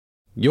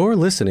You're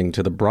listening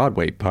to the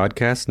Broadway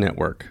Podcast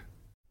Network.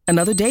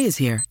 Another day is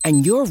here,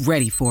 and you're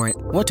ready for it.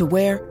 What to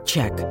wear?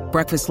 Check.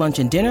 Breakfast, lunch,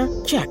 and dinner?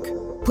 Check.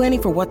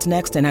 Planning for what's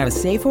next and how to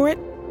save for it?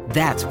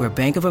 That's where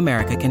Bank of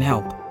America can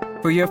help.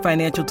 For your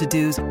financial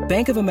to-dos,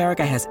 Bank of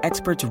America has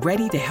experts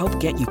ready to help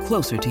get you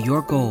closer to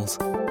your goals.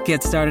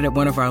 Get started at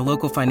one of our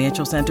local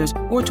financial centers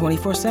or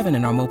 24/7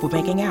 in our mobile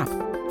banking app.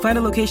 Find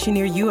a location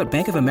near you at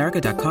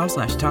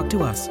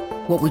bankofamerica.com/talktous.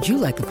 What would you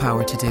like the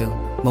power to do?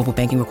 Mobile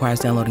banking requires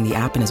downloading the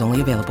app and is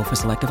only available for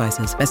select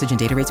devices. Message and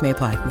data rates may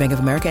apply. Bank of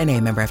America N.A.,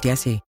 member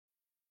FDIC.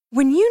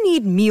 When you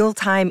need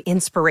mealtime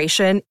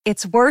inspiration,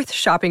 it's worth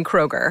shopping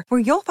Kroger, where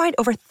you'll find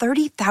over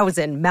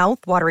 30,000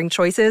 mouth-watering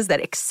choices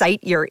that excite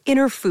your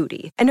inner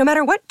foodie. And no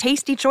matter what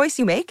tasty choice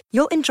you make,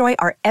 you'll enjoy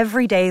our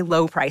everyday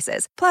low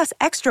prices, plus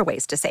extra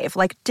ways to save,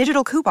 like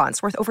digital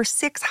coupons worth over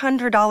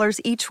 $600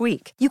 each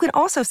week. You can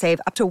also save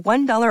up to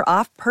 $1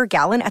 off per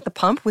gallon at the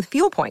pump with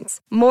fuel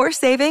points. More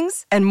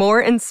savings and more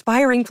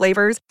inspiring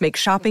flavors make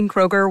shopping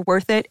Kroger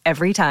worth it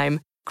every time.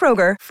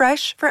 Kroger,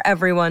 fresh for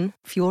everyone.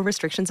 Fuel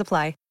restrictions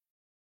apply.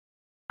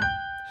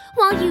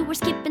 While you were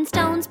skipping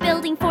stones,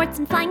 building forts,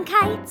 and flying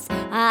kites,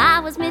 I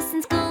was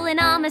missing school and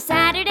on my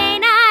Saturday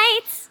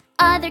nights.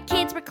 Other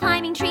kids were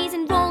climbing trees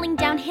and rolling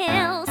down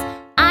hills.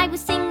 I was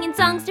singing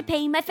songs to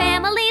pay my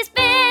family's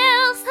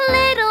bills.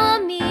 Little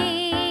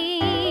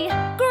me,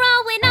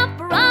 growing up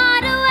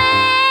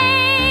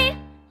Broadway.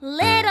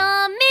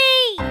 Little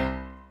me.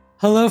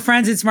 Hello,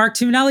 friends. It's Mark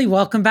Tuminelli.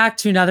 Welcome back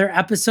to another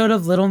episode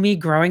of Little Me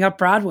Growing Up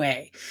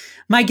Broadway.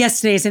 My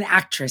guest today is an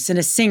actress and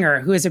a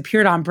singer who has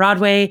appeared on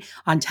Broadway,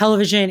 on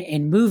television,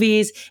 in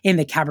movies, in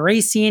the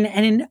cabaret scene,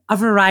 and in a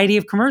variety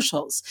of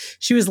commercials.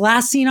 She was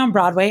last seen on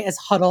Broadway as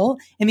Huddle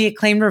in the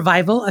acclaimed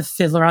revival of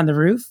Fiddler on the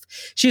Roof.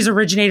 She's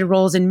originated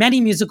roles in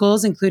many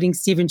musicals, including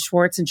Stephen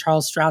Schwartz and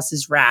Charles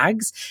Strauss's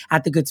Rags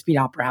at the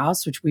Goodspeed Opera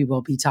House, which we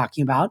will be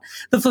talking about,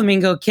 The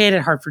Flamingo Kid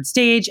at Hartford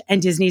Stage,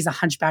 and Disney's A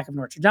Hunchback of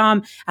Notre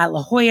Dame at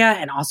La Jolla,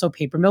 and also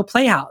Paper Mill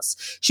Playhouse.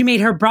 She made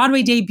her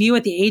Broadway debut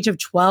at the age of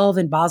 12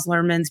 in Baz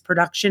Luhrmann's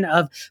production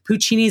of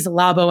Puccini's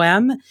La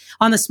Boheme.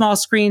 On the small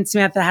screen,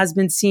 Samantha has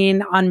been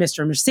seen on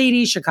Mr.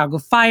 Mercedes, Chicago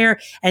Fire,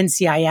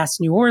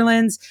 NCIS New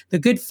Orleans, The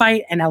Good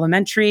Fight, and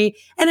Elementary.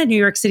 And at New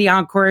York City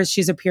Encores,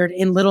 she's appeared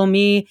in Little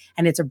Me,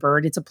 and It's a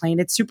Bird, It's a Plane,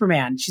 It's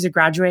Superman. She's a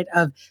graduate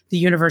of the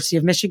University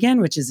of Michigan,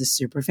 which is a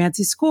super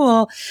fancy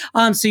school.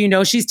 So you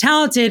know she's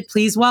talented.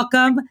 Please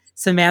welcome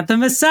Samantha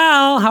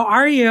Massell. How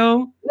are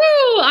you?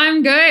 Woo,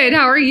 I'm good.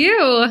 How are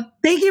you?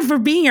 Thank you for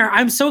being here.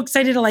 I'm so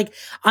excited to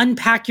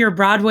unpack your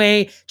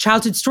Broadway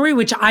childhood story,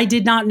 which I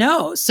did not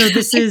know. So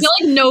this is. I feel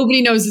like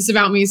nobody knows this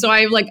about me, so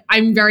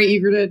I'm very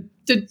eager to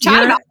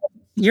chat about it.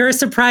 You're a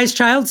surprise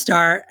child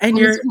star, and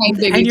you're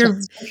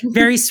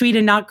very sweet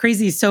and not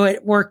crazy. So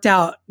it worked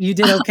out. You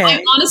did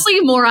okay. Honestly,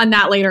 more on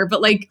that later.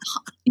 But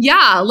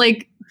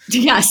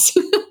yes.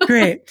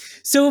 Great.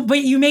 So,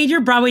 but you made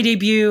your Broadway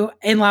debut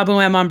in La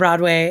Boheme on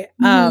Broadway,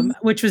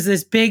 which was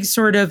this big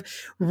sort of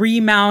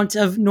remount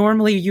of,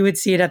 normally you would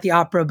see it at the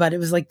opera, but it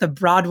was like the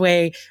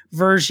Broadway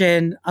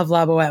version of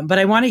La Boheme. But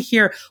I want to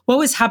hear what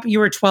was happening. You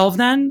were 12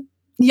 then?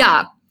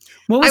 Yeah.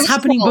 What was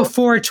happening 12.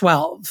 Before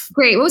 12?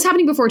 Great. What was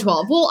happening before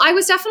 12? Well, I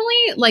was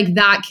definitely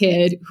that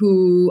kid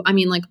who,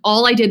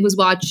 all I did was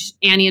watch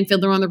Annie and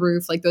Fiddler on the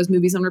Roof, those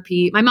movies on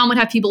repeat. My mom would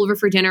have people over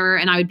for dinner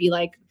and I would be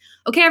like,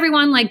 okay,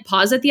 everyone,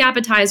 pause at the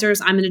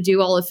appetizers. I'm going to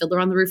do all of Fiddler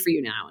on the Roof for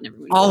you now. And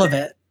everyone all of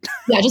it.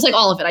 Yeah, just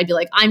all of it. I'd be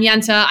like, I'm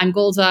Yenta, I'm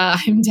Golda,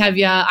 I'm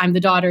Tevye, I'm the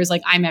daughters,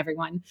 I'm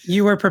everyone.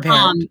 You were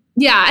prepared.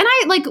 Yeah. And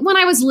I, when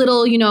I was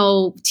little,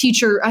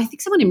 teacher, I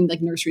think someone in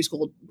nursery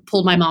school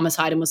pulled my mom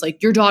aside and was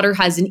like, your daughter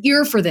has an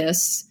ear for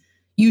this.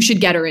 You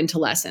should get her into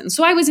lessons.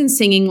 So I was in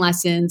singing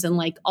lessons and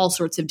all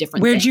sorts of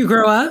different things. Where'd you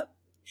grow up?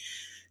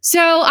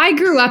 So I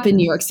grew up in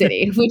New York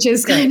City, which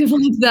is kind of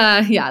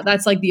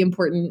that's the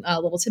important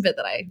little tidbit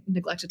that I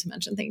neglected to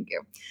mention. Thank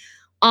you.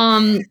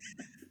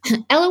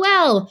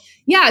 LOL.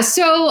 Yeah.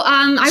 So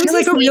I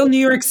was a real New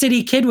York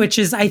City kid, which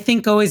is, I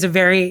think, always a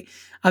very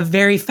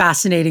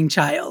fascinating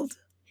child.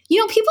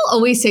 People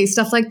always say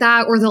stuff like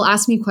that, or they'll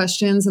ask me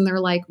questions and they're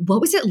like,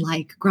 what was it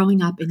like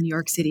growing up in New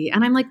York City?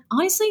 And I'm like,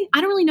 honestly,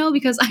 I don't really know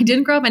because I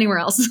didn't grow up anywhere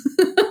else.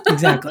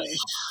 Exactly.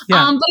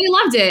 Yeah. But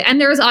I loved it. And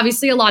there was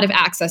obviously a lot of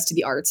access to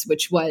the arts,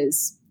 which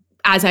was,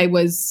 as I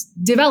was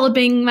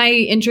developing my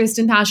interest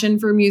and passion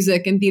for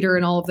music and theater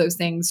and all of those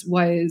things,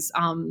 was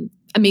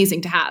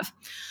amazing to have.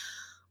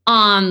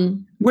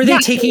 Were they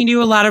taking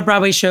you a lot of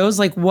Broadway shows?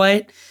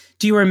 What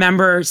do you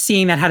remember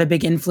seeing that had a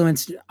big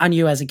influence on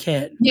you as a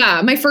kid?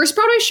 Yeah, my first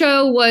Broadway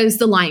show was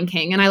The Lion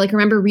King. And I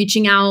remember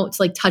reaching out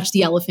to touch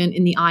the elephant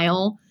in the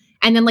aisle.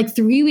 And then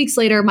 3 weeks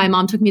later, my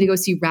mom took me to go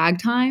see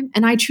Ragtime.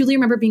 And I truly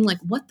remember being like,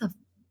 what the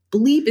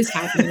bleep is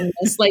happening in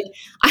this?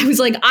 I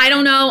was I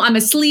don't know. I'm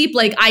asleep.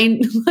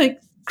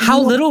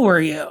 How little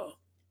were you?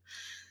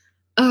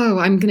 Oh,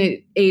 I'm going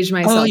to age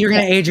myself. Oh, you're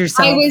going to age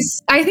yourself.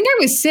 I think I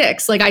was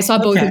 6. Like I saw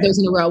both of those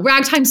in a row.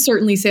 Ragtime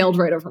certainly sailed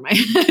right over my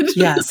head.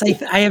 Yes,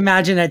 I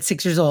imagine at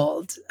 6 years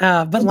old.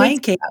 But Lion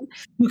King,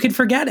 who could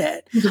forget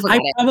it?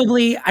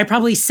 I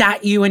probably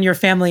sat you and your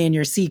family in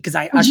your seat because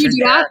I ushered you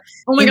do that?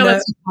 Oh my God,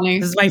 that's so funny.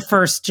 This is my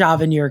first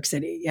job in New York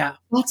City. Yeah.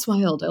 That's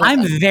wild.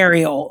 I'm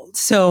very old.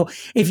 So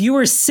if you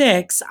were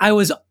 6, I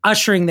was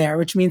ushering there,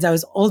 which means I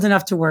was old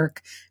enough to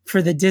work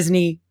for the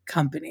Disney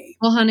company.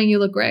 Well, honey, you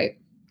look great.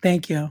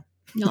 Thank you.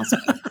 No,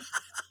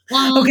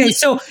 okay,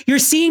 so you're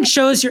seeing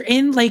shows. You're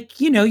in,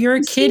 you're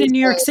a kid in New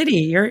York City.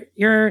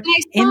 You're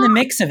in the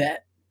mix of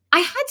it. I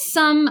had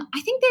some. I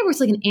think there was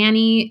like an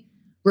Annie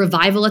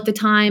revival at the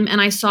time,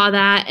 and I saw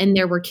that, and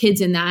there were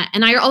kids in that.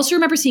 And I also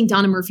remember seeing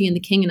Donna Murphy and The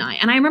King and I.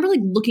 And I remember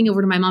like looking over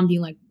to my mom,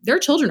 being like, "There are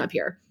children up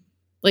here.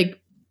 Like,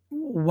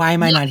 why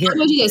am I not here? How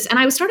do I do this?" And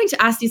I was starting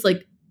to ask these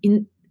like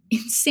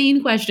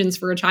insane questions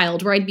for a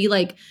child, where I'd be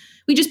like.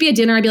 We'd just be at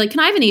dinner. I'd be like, can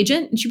I have an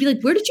agent? And she'd be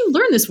like, where did you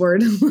learn this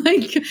word?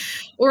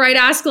 Or I'd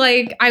ask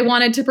like, I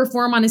wanted to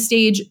perform on a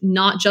stage,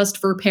 not just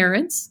for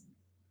parents.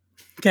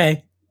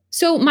 Okay.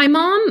 So my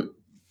mom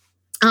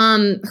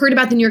heard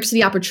about the New York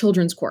City Opera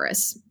Children's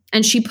Chorus,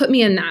 and she put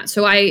me in that.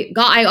 So I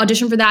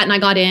auditioned for that, and I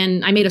got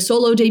in. I made a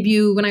solo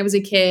debut when I was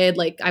a kid.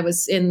 Like I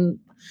was in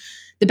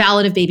The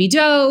Ballad of Baby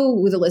Doe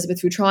with Elizabeth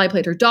Futrell. I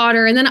played her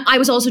daughter. And then I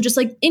was also just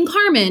like in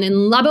Carmen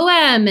and La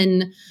Bohème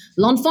and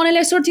L'Enfant et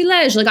les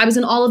Sortilèges. Like I was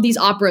in all of these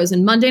operas,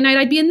 and Monday night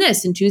I'd be in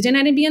this, and Tuesday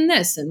night I'd be in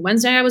this, and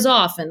Wednesday I was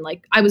off. And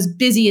like I was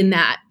busy in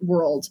that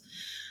world.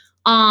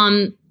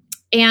 And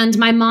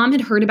my mom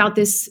had heard about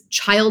this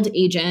child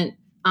agent,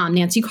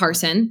 Nancy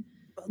Carson.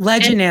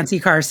 Nancy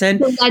Carson.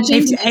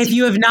 If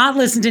you have not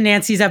listened to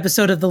Nancy's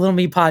episode of the Little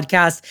Me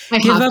podcast,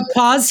 give a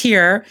pause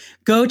here,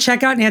 go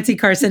check out Nancy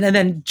Carson, and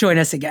then join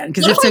us again.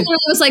 Because I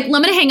was like, I'm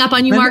going to hang up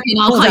on you, Mark,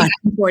 and I'll call you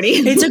at 40.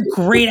 It's a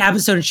great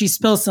episode, and she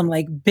spills some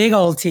like big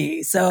old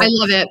tea. So I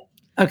love it.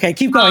 Okay,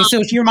 keep going. So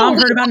if your mom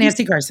heard about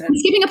Nancy Carson. I'm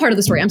skipping a part of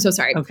the story. I'm so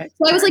sorry. Okay.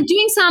 So I was like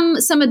doing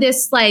some of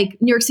this like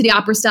New York City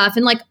opera stuff,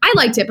 and like I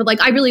liked it, but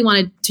like I really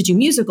wanted to do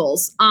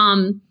musicals.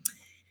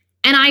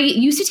 And I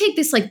used to take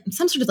this like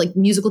some sort of like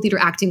musical theater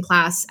acting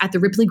class at the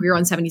Ripley Greer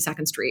on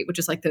 72nd Street, which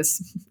is like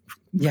this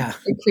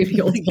creepy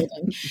old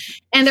building.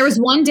 And there was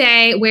one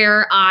day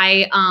where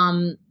I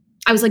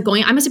was like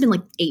I must have been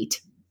like 8,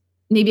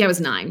 maybe I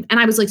was 9. And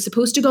I was like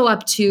supposed to go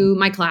up to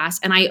my class,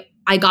 and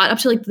I got up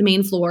to like the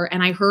main floor,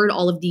 and I heard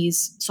all of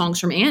these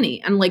songs from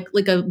Annie, and like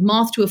a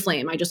moth to a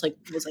flame. I just like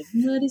was like,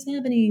 what is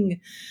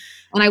happening?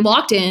 And I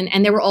walked in,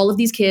 and there were all of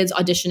these kids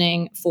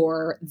auditioning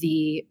for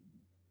the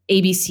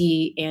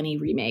ABC Annie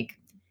remake.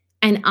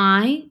 And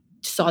I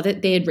saw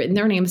that they had written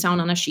their names down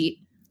on a sheet.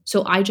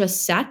 So I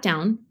just sat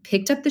down,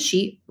 picked up the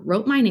sheet,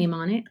 wrote my name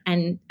on it,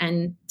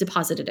 and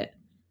deposited it.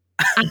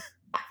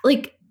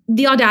 Like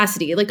the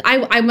audacity, like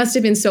I must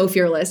have been so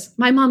fearless.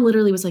 My mom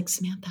literally was like,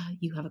 Samantha,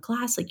 you have a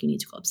class, like you need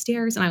to go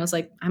upstairs. And I was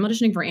like, I'm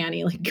auditioning for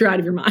Annie. Like you're out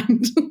of your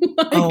mind.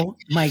 Like, oh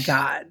my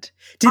God.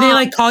 Did they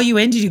like call you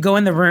in? Did you go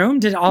in the room?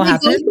 Did it all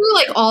happen? Go through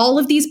like all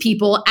of these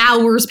people,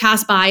 hours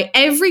pass by.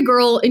 Every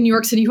girl in New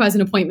York City who has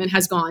an appointment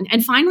has gone.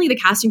 And finally the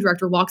casting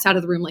director walks out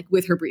of the room like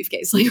with her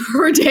briefcase, like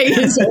her day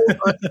is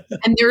over.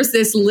 And there's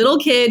this little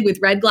kid with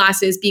red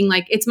glasses being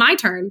like, it's my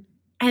turn.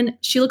 And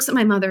she looks at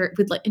my mother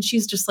with like, and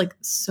she's just like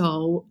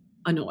so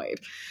annoyed.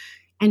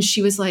 And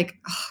she was like,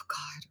 oh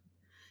God,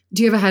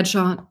 do you have a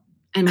headshot?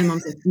 And my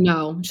mom's like,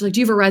 no. She's like, do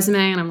you have a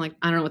resume? And I'm like,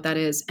 I don't know what that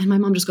is. And my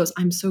mom just goes,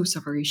 I'm so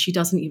sorry. She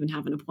doesn't even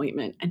have an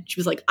appointment. And she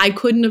was like, I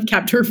couldn't have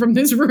kept her from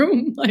this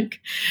room.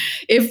 Like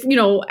if,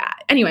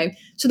 anyway.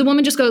 So the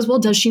woman just goes, well,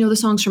 does she know the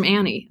songs from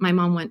Annie? My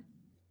mom went,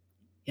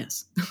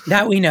 yes.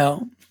 That we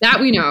know. That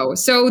we know.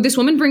 So this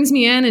woman brings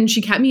me in, and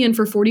she kept me in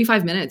for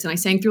 45 minutes, and I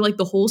sang through like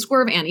the whole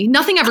score of Annie.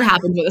 Nothing ever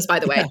happened with us, by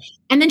the way. Yeah.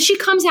 And then she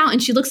comes out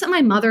and she looks at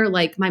my mother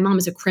like my mom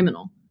is a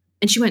criminal.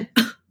 And she went,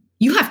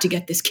 you have to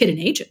get this kid an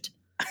agent.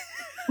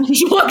 And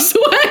she walks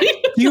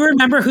away. Do you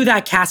remember who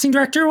that casting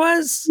director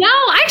was? No,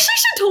 I actually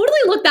should totally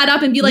look that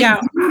up and be like,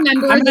 do you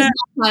remember this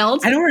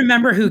child? I don't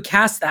remember who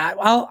cast that.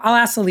 I'll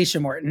ask Alicia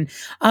Morton.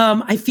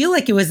 I feel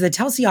like it was the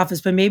Telsey office,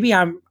 but maybe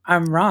I'm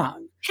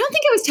wrong. I don't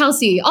think it was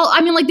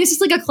Telsey. This is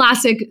like a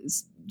classic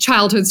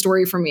childhood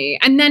story for me.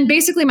 And then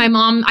basically my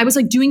mom, I was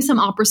like doing some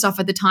opera stuff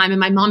at the time, and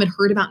my mom had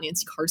heard about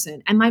Nancy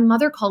Carson. And my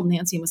mother called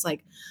Nancy and was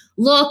like,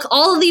 look,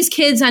 all of these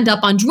kids end up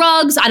on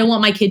drugs. I don't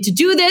want my kid to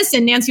do this.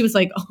 And Nancy was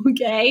like,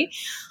 okay.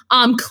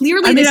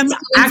 Clearly,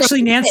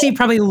 Nancy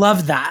probably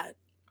loved that.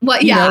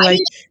 Well, yeah.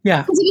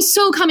 Because it was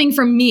so coming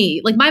from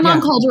me. Like my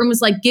mom called her and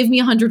was like, give me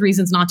 100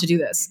 reasons not to do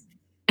this.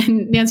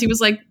 And Nancy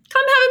was like,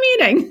 come have a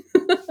meeting.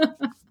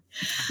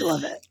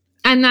 Love it.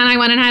 And then I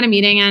went and had a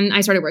meeting, and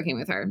I started working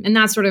with her. And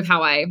that's sort of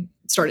how I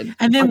started.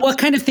 And then what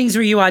kind of things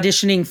were you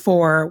auditioning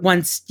for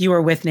once you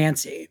were with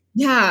Nancy?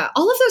 Yeah,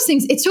 all of those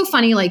things. It's so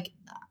funny. Like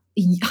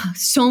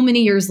so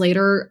many years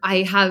later, I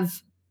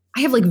have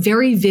like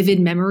very vivid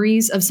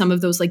memories of some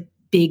of those like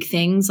big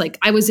things. Like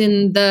I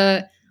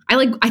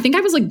I think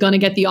I was like gonna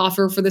get the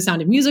offer for the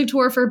Sound of Music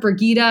tour for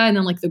Brigida, and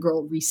then like the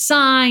girl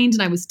resigned,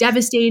 and I was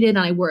devastated, and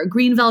I wore a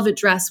green velvet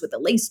dress with a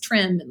lace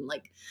trim, and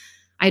like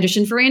I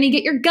auditioned for Annie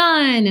Get Your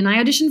Gun, and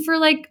I auditioned for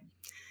like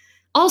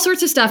all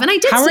sorts of stuff, and I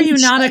did. How are you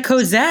not a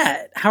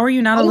Cosette? How are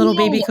you not a little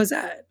baby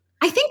Cosette?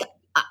 I think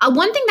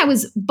one thing that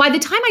was, by the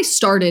time I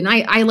started,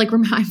 I like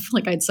remember, I feel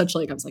like I had such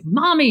like, I was like,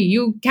 Mommy,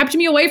 you kept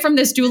me away from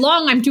this too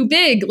long. I'm too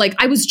big. Like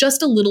I was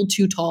just a little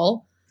too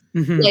tall.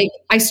 Mm-hmm. Like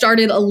I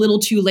started a little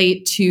too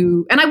late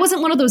and I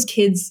wasn't one of those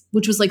kids,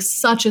 which was like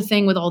such a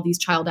thing with all these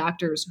child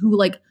actors who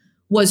like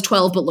was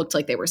 12 but looked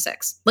like they were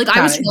 6. Like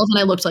I was 12 and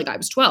I looked like I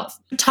was 12.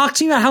 Talk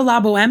to me about how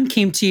La Boheme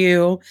came to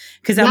you,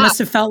 because that must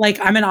have felt like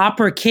I'm an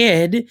opera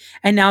kid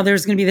and now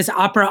there's going to be this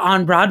opera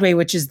on Broadway,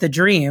 which is the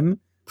dream.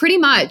 Pretty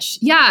much.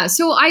 Yeah.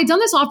 So I had done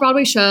this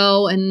off-Broadway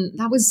show, and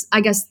that was, I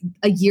guess,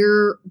 a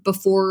year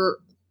before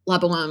La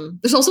Boheme.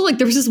 There's also like,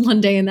 there was this one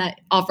day in that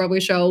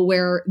off-Broadway show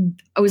where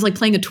I was like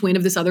playing a twin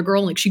of this other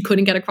girl, and like she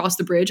couldn't get across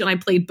the bridge, and I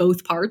played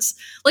both parts.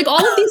 Like all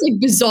of these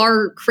like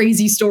bizarre,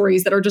 crazy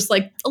stories that are just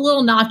like a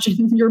little notch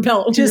in your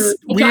belt. Just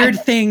weird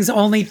things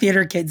only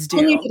theater kids do.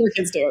 Only theater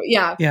kids do.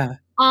 Yeah. Yeah.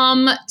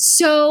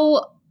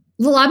 So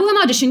the La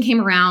Boheme audition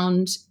came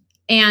around,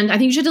 and I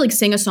think you should like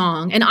sing a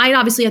song. And I'd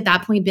obviously at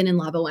that point been in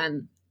La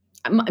Boheme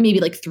maybe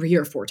like 3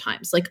 or 4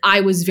 times. Like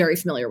I was very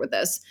familiar with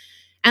this.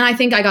 And I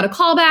think I got a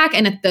call back,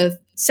 and at the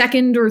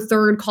second or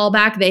third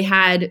callback,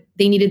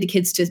 they needed the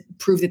kids to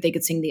prove that they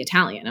could sing the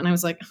Italian. And I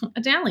was like,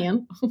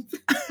 Italian?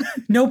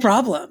 No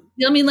problem.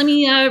 Let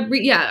me,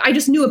 I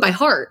just knew it by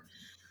heart.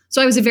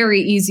 So I was a very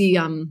easy,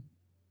 an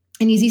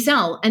easy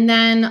sell. And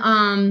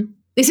then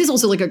this is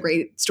also like a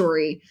great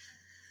story.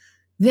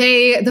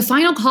 The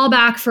final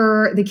callback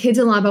for the kids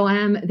in La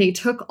Boheme, they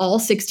took all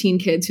 16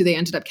 kids who they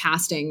ended up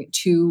casting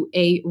to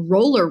a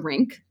roller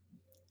rink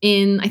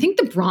in, I think,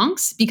 the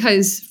Bronx,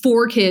 because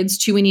 4 kids,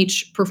 2 in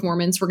each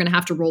performance, were going to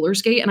have to roller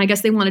skate. And I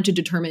guess they wanted to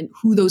determine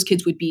who those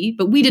kids would be,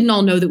 but we didn't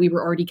all know that we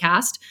were already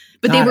cast.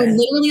 But they were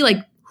literally like,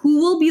 who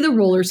will be the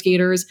roller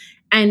skaters,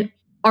 and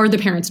are the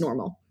parents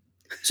normal?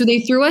 So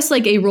they threw us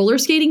like a roller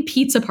skating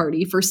pizza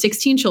party for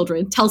 16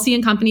 children. Telsey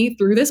and Company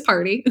threw this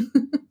party.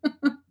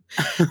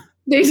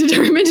 They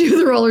determined who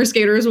the roller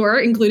skaters were,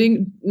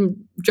 including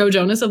Joe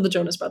Jonas of the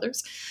Jonas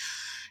Brothers.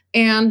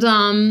 And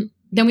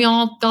then we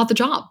all got the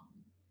job.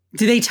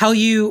 Did they tell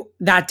you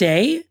that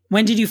day?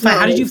 When did you find?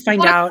 How did you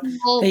find out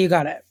that you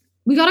got it?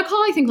 We got a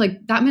call. I think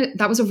like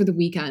that was over the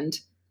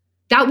weekend.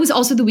 That was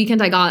also the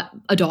weekend I got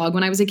a dog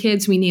when I was a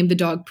kid. So we named the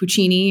dog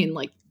Puccini, and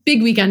like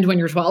big weekend when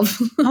you're 12.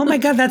 Oh my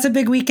God, that's a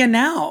big weekend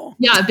now.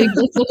 Yeah, big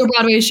local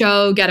Broadway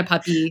show. Get a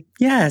puppy.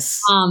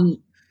 Yes.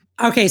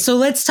 Okay, so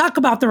let's talk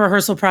about the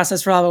rehearsal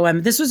process for La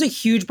Boheme. This was a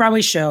huge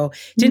Broadway show.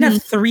 Didn't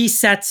have 3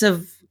 sets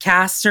of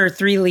cast or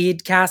 3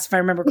 lead casts, if I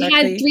remember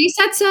correctly. We had 3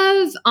 sets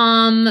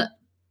of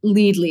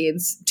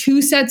leads,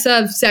 2 sets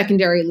of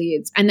secondary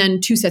leads, and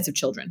then 2 sets of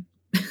children.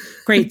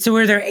 Great. So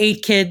were there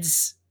 8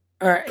 kids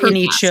in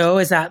each show?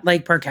 Is that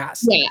like per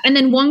cast? Yeah. And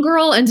then one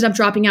girl ended up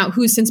dropping out,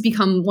 who's since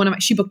become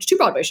she booked 2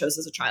 Broadway shows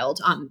as a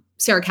child.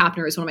 Sarah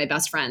Kapner is one of my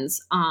best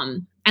friends.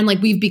 And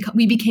like we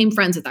became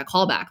friends at that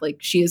callback. Like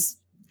she is.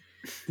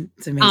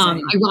 It's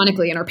amazing.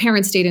 Ironically, and our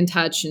parents stayed in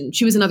touch, and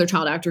she was another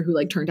child actor who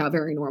like turned out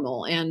very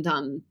normal. And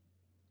and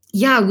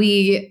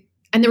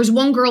there was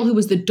one girl who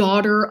was the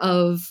daughter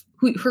of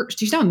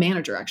she's now a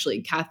manager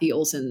actually. Kathy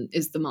Olsen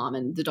is the mom,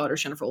 and the daughter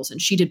Jennifer Olsen.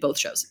 She did both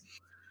shows.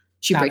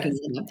 She breaking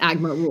the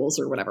AGMA rules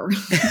or whatever.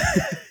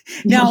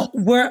 Now,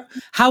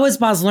 how was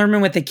Baz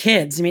Luhrmann with the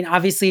kids? I mean,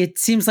 obviously, it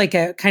seems like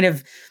a kind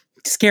of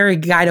scary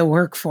guy to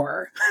work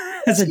for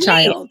as a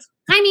child.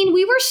 I mean,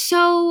 we were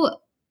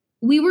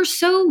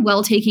so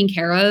well taken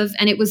care of.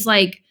 And it was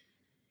like,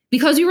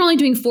 because we were only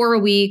doing 4 a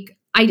week,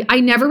 I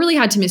never really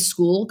had to miss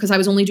school because I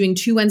was only doing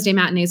 2 Wednesday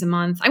matinees a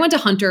month. I went to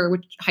Hunter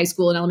high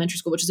school and elementary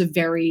school, which is a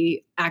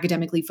very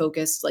academically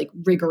focused, like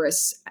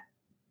rigorous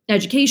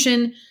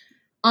education.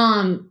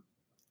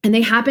 And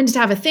they happened to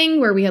have a thing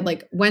where we had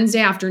like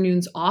Wednesday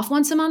afternoons off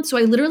once a month. So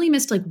I literally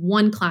missed like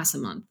 1 class a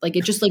month. Like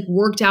it just like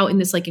worked out in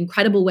this like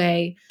incredible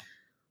way.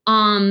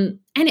 I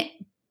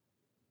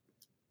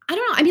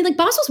don't know. I mean, like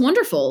Baz was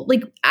wonderful.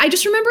 Like I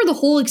just remember the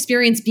whole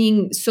experience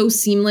being so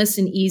seamless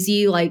and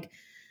easy. Like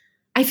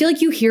I feel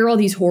like you hear all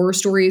these horror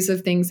stories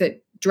of things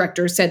that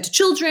directors said to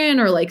children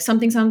or like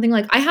something.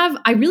 Like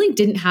I really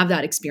didn't have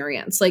that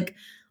experience. Like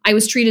I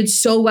was treated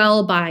so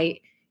well by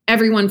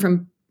everyone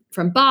from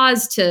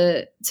Baz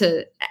to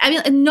I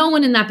mean, no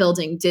one in that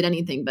building did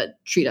anything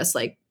but treat us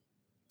like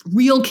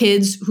real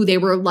kids who they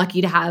were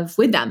lucky to have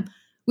with them.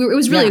 It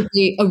was really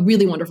a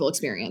really wonderful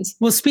experience.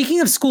 Well,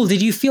 speaking of school,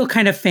 did you feel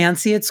kind of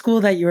fancy at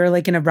school that you were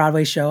like in a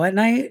Broadway show at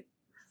night?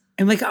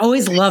 I'm like, I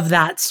always love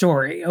that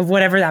story of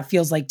whatever that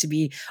feels like to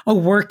be a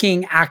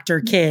working actor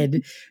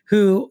kid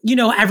who, you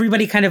know,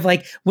 everybody kind of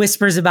like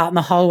whispers about in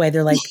the hallway.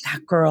 They're like,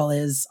 that girl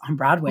is on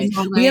Broadway.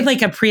 We had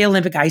like a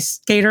pre-Olympic ice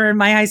skater in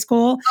my high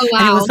school. Oh, wow.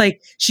 And it was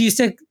like, she used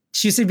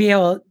to be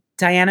able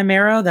Diana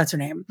Marrow, that's her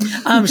name.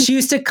 She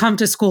used to come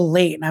to school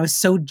late and I was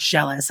so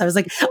jealous. I was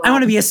like, I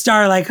want to be a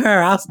star like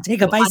her. I'll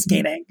take up ice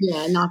skating.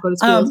 Yeah, not go to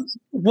school.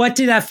 What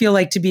did that feel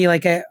like to be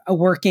like a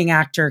working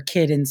actor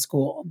kid in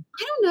school?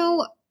 I don't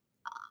know.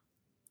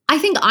 I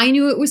think I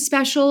knew it was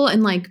special.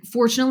 And like,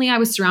 fortunately, I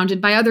was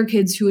surrounded by other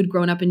kids who had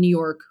grown up in New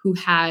York who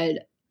had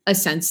a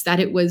sense that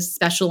it was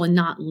special and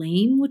not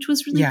lame, which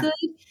was really good.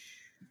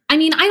 I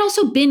mean, I'd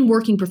also been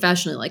working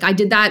professionally. Like I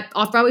did that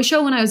off-Broadway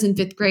show when I was in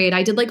 5th grade.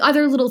 I did like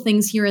other little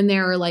things here and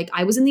there. Like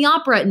I was in the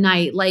opera at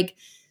night. Like,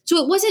 so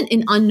it wasn't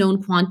an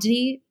unknown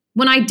quantity.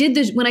 When I did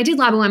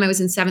La Boheme, I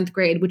was in 7th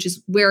grade, which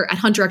is where at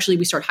Hunter, actually,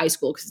 we start high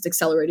school because it's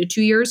accelerated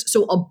 2 years.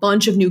 So a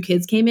bunch of new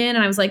kids came in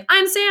and I was like,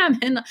 I'm Sam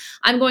and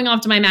I'm going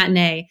off to my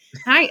matinee.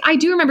 And I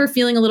do remember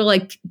feeling a little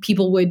like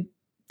people would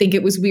think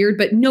it was weird,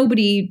 but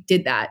nobody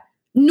did that.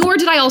 Nor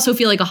did I also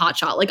feel like a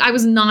hotshot. Like I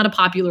was not a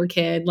popular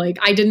kid. Like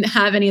I didn't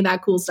have any of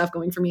that cool stuff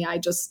going for me. I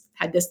just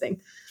had this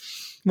thing.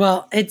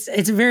 Well, it's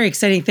a very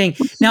exciting thing.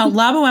 Now,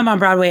 La Boheme on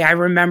Broadway, I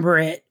remember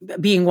it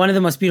being one of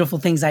the most beautiful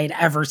things I had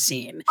ever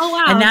seen. Oh,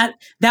 wow. And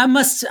that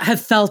must have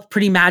felt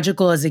pretty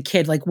magical as a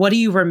kid. Like, what do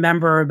you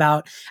remember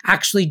about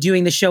actually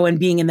doing the show and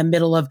being in the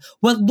middle of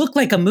what looked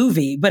like a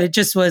movie, but it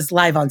just was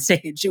live on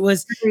stage? It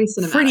was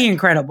pretty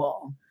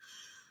incredible.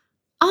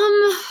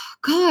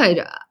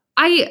 God,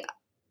 I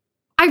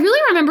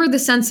really remember the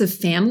sense of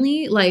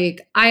family.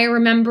 Like I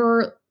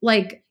remember,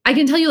 like I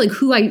can tell you like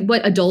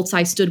what adults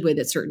I stood with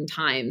at certain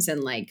times.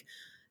 And like,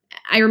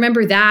 I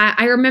remember that.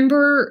 I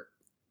remember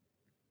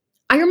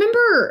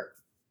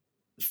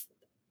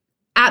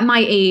at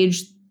my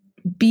age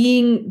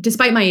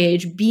despite my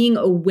age, being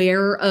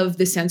aware of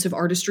the sense of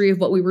artistry of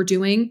what we were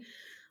doing.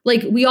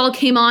 Like we all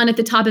came on at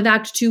the top of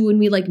Act 2 and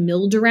we like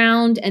milled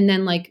around and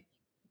then like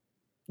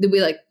the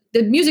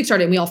music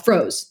started and we all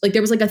froze. Like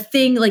there was like a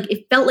thing, like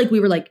it felt like we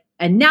were like,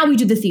 and now we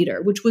do the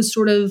theater, which was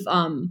sort of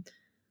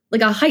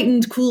like a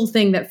heightened, cool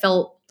thing that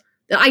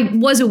I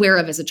was aware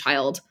of as a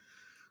child.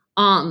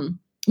 One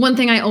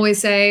thing I always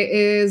say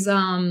is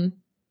I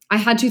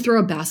had to throw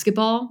a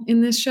basketball in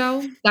this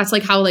show. That's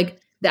like how like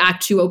the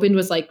Act 2 opened,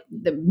 was like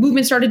the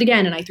movement started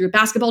again and I threw a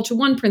basketball to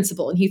one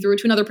principal and he threw it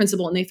to another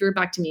principal and they threw it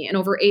back to me. And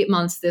over 8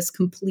 months, this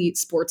complete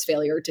sports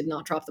failure did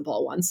not drop the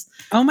ball once.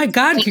 Oh my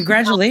God,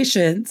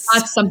 congratulations.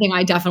 That's something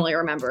I definitely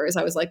remember is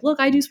I was like, look,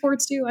 I do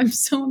sports too. I'm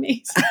so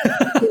amazed.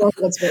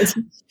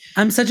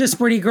 I'm such a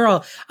sporty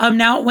girl.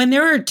 Now, when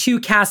there were 2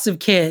 casts of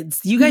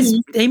kids, you guys,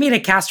 they made a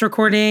cast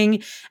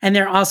recording and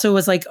there also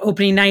was like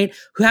opening night.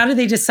 How did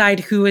they decide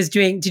who was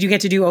doing, did you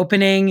get to do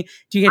opening?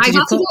 I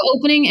got to do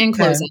opening and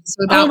closing.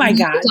 So oh my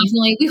God.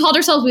 Definitely, we called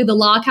ourselves the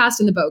Law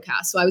Cast and the Beau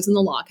Cast. So I was in the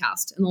Law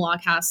Cast, and the Law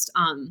Cast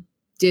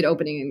did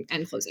opening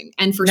and closing.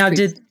 And first, now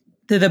did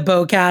the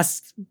Beau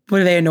Cast?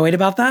 Were they annoyed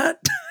about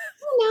that?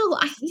 No,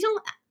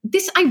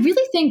 I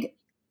really think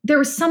there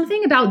was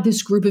something about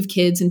this group of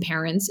kids and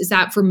parents. Is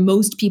that for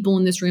most people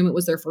in this room, it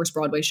was their first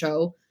Broadway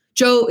show.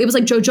 It was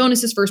like Joe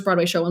Jonas's first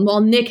Broadway show, and while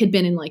Nick had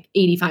been in like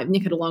 85,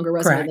 Nick had a longer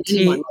resume than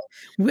anyone.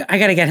 I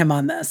got to get him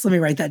on this. Let me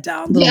write that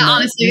down.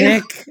 Honestly,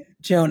 Nick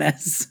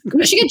Jonas.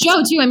 We should get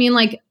Joe too. I mean,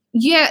 like.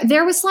 Yeah,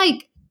 there was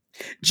like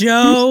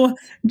Joe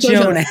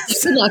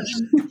Jonas. Good luck.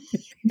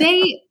 There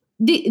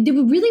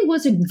really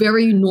was a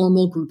very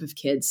normal group of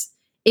kids.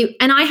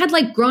 And I had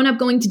like grown up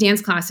going to dance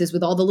classes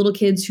with all the little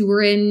kids who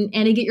were in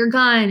Annie Get Your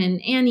Gun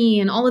and Annie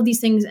and all of these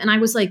things. And I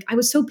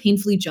was so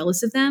painfully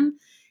jealous of them.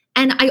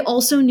 And I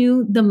also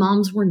knew the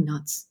moms were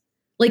nuts.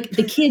 Like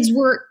the kids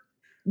were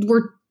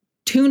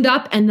tuned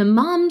up and the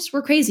moms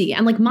were crazy.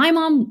 And like my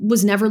mom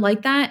was never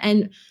like that.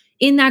 And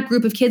in that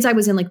group of kids I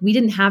was in, like, we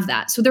didn't have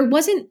that. So there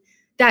wasn't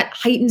that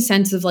heightened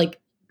sense of like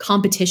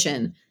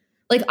competition.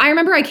 Like I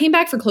remember I came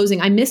back for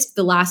closing. I missed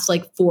the last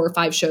like 4 or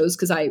 5 shows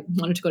because I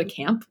wanted to go to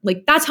camp.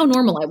 Like that's how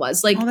normal I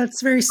was. Like, oh,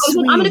 that's very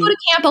sweet. I'm going to go to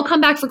camp. I'll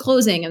come back for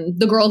closing. And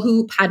the girl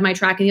who had my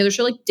track in the other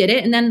show like did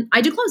it. And then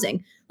I did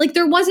closing. Like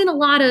there wasn't a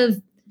lot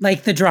of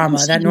like the drama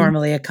that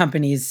normally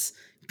accompanies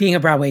being a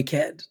Broadway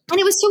kid.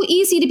 And it was so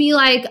easy to be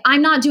like,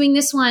 I'm not doing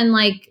this one.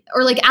 Like,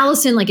 or like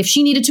Allison, like if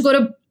she needed to go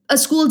to a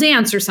school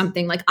dance or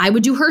something, like I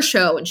would do her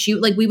show and she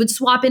like, we would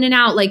swap in and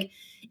out. Like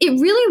it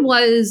really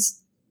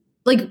was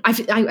like,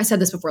 I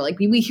said this before, like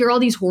we hear all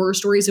these horror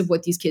stories of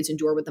what these kids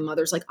endure with the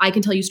mothers. Like I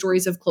can tell you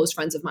stories of close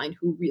friends of mine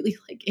who really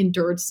like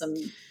endured some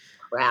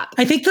crap.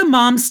 I think the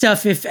mom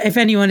stuff, if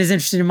anyone is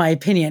interested in my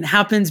opinion,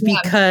 happens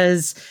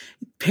because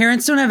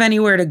parents don't have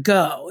anywhere to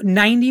go.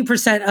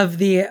 90% of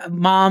the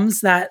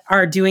moms that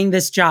are doing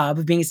this job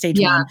of being a stage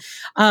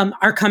mom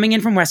are coming in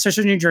from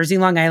Westchester, New Jersey,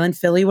 Long Island,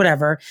 Philly,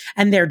 whatever,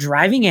 and they're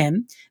driving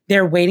in.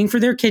 They're waiting for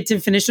their kid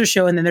to finish their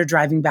show and then they're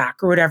driving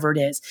back or whatever it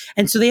is.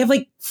 And so they have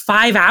like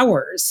 5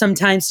 hours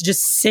sometimes to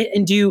just sit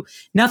and do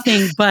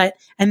nothing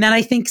and that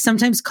I think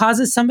sometimes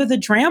causes some of the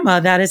drama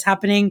that is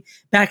happening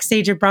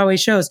backstage at Broadway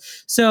shows.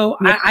 So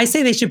I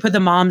say they should put the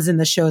moms in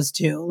the shows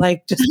too.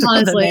 Like just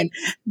throw them in.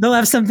 They'll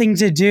have something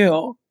to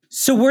do.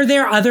 So were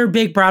there other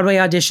big Broadway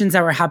auditions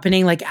that were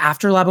happening like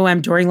after La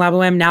Boheme, during La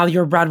Boheme? Now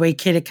you're a Broadway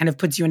kid, it kind of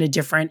puts you in a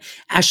different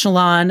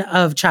echelon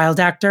of child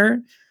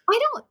actor.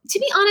 To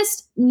be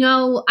honest,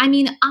 no. I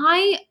mean,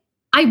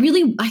 I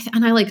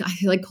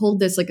hold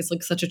this like it's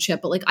like such a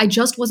chip, but like I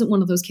just wasn't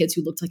one of those kids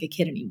who looked like a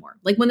kid anymore.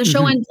 Like when the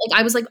show ended,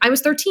 I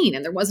was 13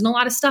 and there wasn't a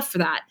lot of stuff for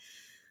that.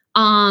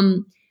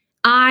 I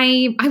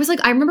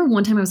remember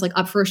one time I was like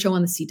up for a show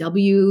on the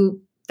CW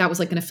that was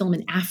like going to film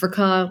in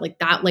Africa, like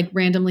that like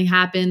randomly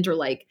happened, or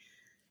like,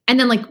 and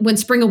then like when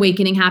Spring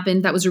Awakening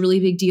happened, that was a really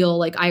big deal.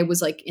 Like I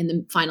was like in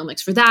the final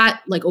mix for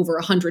that, like over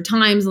 100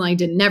 times, and I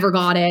never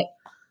got it.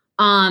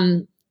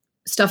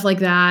 Stuff like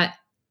that.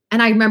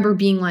 And I remember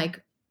being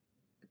like,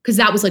 because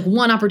that was like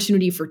one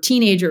opportunity for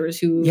teenagers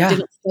who didn't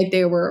feel like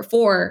they were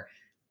for.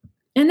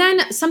 And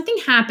then something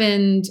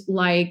happened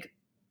like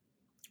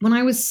when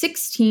I was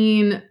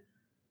 16,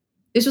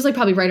 this was like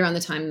probably right around the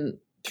time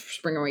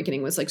Spring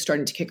Awakening was like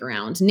starting to kick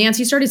around.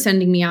 Nancy started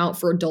sending me out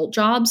for adult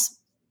jobs.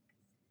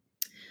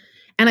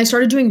 And I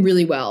started doing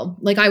really well.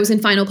 Like I was in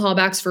final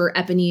callbacks for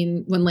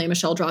Eponine when Lea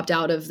Michele dropped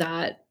out of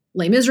that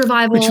Les Mis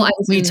revival. Which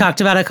we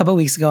talked about a couple of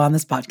weeks ago on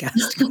this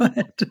podcast. Go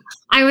ahead.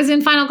 I was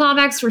in final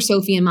callbacks for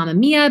Sophie and Mamma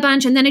Mia a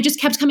bunch. And then it just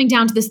kept coming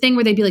down to this thing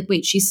where they'd be like,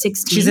 wait, she's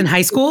 16. She's in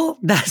high school?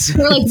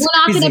 We're like,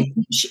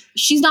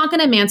 she's not going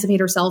to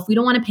emancipate herself. We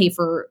don't want to pay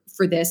for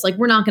this. Like,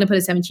 we're not going to put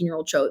a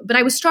 17-year-old show. But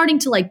I was starting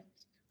to like,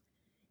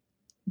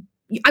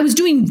 I was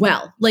doing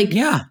well, like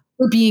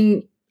for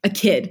being a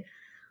kid.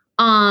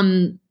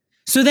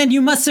 So then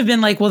you must have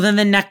been like, well, then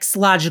the next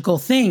logical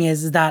thing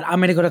is that I'm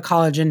going to go to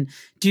college and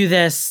do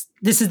this.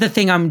 This is the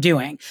thing I'm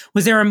doing.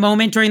 Was there a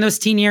moment during those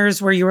teen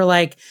years where you were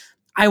like,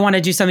 I want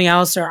to do something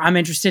else, or I'm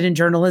interested in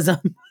journalism?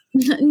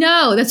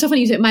 No, that's so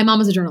funny you say. My mom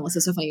was a journalist.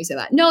 It's so funny you say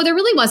that. No, there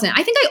really wasn't.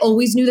 I think I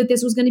always knew that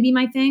this was going to be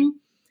my thing.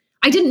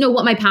 I didn't know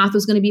what my path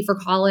was going to be for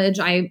college.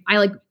 I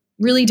like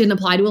really didn't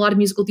apply to a lot of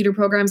musical theater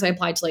programs. I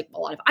applied to like a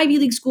lot of Ivy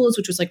League schools,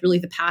 which was like really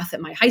the path that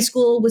my high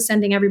school was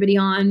sending everybody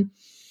on.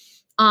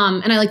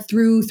 And I like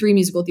threw 3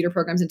 musical theater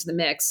programs into the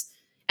mix.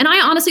 And I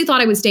honestly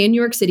thought I would stay in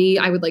New York City.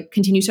 I would like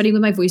continue studying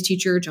with my voice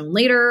teacher, Joan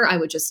Lader. I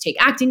would just take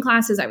acting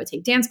classes. I would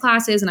take dance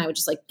classes, and I would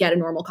just like get a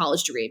normal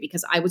college degree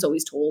because I was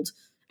always told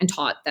and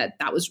taught that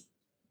that was,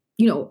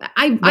 you know,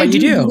 I do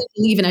really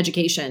believe in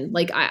education.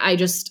 Like I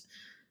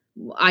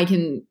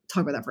can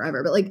talk about that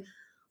forever, but like,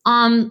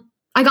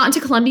 I got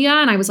into Columbia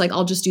and I was like,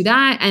 I'll just do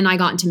that. And I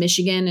got into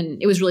Michigan,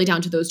 and it was really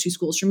down to those 2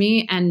 schools for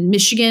me. And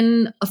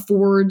Michigan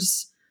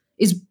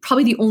is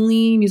probably the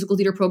only musical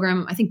theater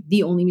program, I think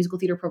the only musical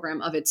theater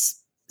program of its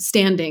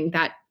standing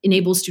that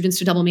enables students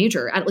to double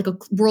major at like a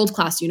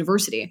world-class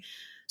university.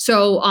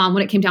 So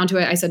when it came down to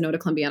it, I said no to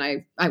Columbia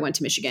and I went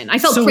to Michigan. I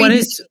felt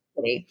crazy.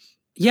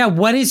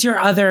 What is your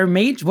other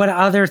major? What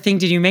other thing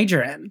did you major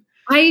in?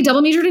 I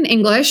double majored in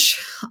English.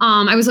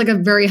 I was like a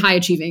very high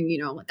achieving, you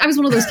know, I was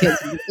one of those kids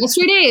all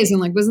straight A's and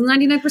like was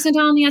 99th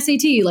percentile on the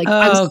SAT. Like,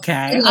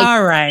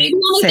 all right,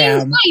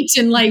 Sam.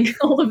 And like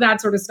all of that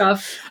sort of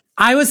stuff.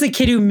 I was the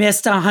kid who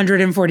missed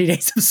 140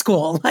 days of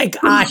school. Like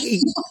I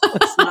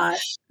was not.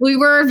 We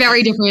were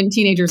very different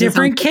teenagers.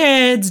 Different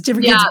kids.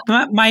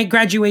 My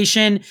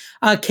graduation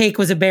cake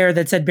was a bear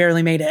that said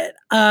barely made it.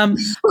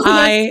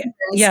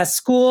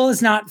 School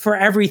is not for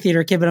every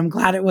theater kid, but I'm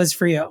glad it was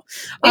for you.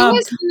 It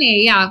was for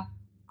me, yeah.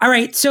 All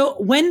right. So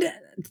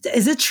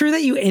is it true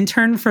that you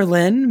interned for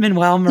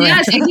Lin-Manuel Miranda?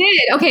 Yes, I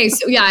did. Okay.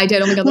 So yeah, I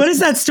did. Oh my God. What is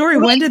that story?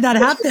 When did that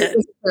happen?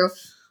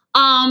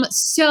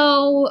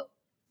 So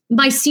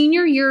my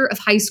senior year of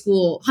high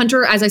school,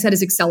 Hunter, as I said,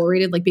 is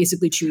accelerated, like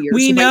basically 2 years.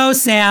 We know,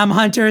 Sam,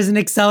 Hunter is an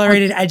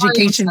accelerated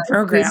education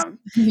program.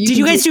 Did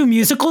you guys do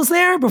musicals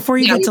there before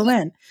you got to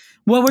Lynn?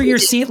 What were your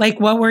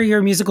what were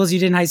your musicals you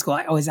did in high school?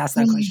 I always ask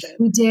that question.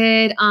 We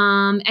did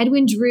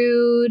Edwin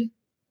Drood.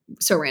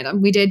 So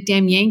random. We did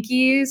Damn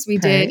Yankees. We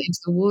did Into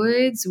the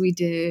Woods. We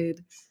did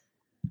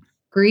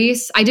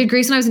Grease. I did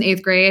Grease when I was in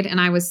 8th grade,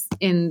 and I was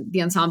in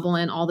the ensemble,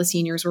 and all the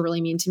seniors were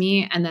really mean to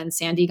me. And then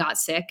Sandy got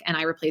sick, and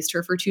I replaced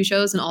her for 2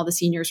 shows, and all the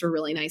seniors were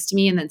really nice to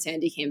me. And then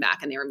Sandy came back,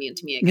 and they were mean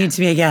to me again. Mean to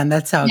me again.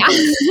 That's how it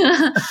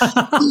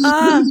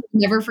goes.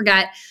 Never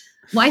forget.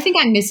 Well, I think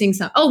I'm missing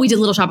some. Oh, we did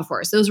Little Shop of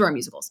Horrors. Those were our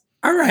musicals.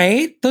 All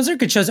right. Those are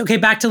good shows. Okay,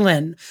 back to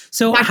Lynn.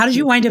 So how did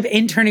you wind up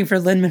interning for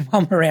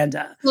Lin-Manuel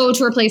Miranda? So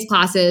to replace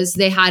classes,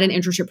 they had an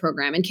internship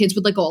program, and kids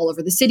would like go all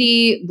over the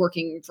city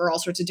working for all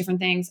sorts of different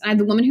things. And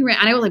the woman who ran,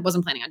 and I like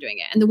wasn't planning on doing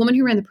it. And the woman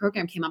who ran the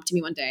program came up to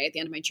me one day at the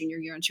end of my junior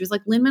year, and she was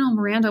like, Lin-Manuel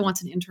Miranda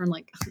wants an intern.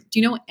 Like, do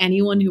you know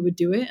anyone who would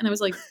do it? And I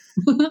was like,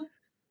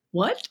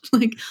 what?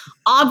 Like,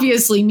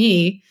 obviously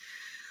me.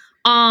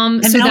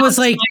 And so that was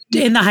like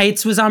In the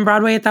Heights was on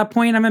Broadway at that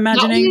point, I'm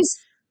imagining.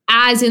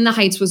 As In the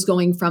Heights was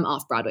going from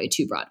off Broadway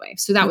to Broadway.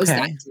 So that was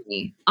that to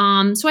me.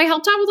 So I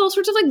helped out with all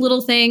sorts of like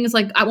little things.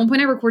 Like at one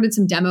point I recorded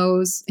some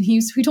demos, and he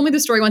told me the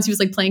story once. He was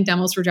like playing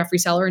demos for Jeffrey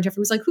Seller, and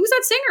Jeffrey was like, who's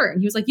that singer?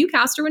 And he was like, you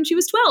cast her when she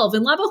was 12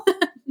 in Level.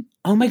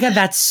 Oh my God,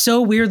 that's so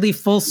weirdly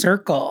full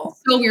circle.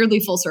 So weirdly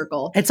full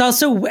circle. It's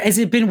also, has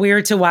it been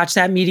weird to watch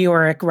that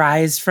meteoric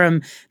rise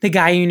from the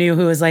guy you knew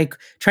who was like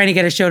trying to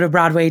get a show to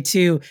Broadway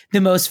to the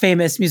most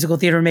famous musical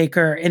theater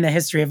maker in the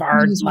history of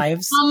our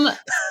lives?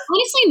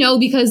 Honestly, no,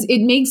 because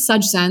it makes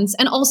such sense.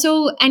 And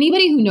also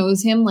anybody who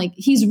knows him, like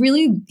he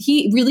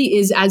really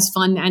is as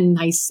fun and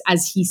nice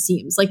as he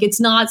seems. Like it's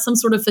not some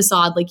sort of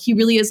facade. Like he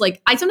really is.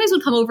 Like I sometimes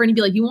would come over and he'd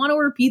be like, "You want to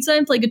order pizza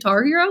and play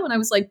Guitar Hero?" And I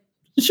was like,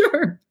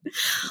 "Sure."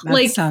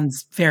 That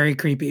sounds very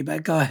creepy,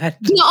 but go ahead.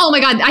 No, oh my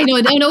God. I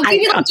know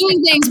people are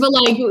doing things, but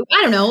like,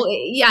 I don't know.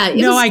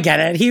 Yeah. I get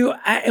it.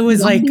 It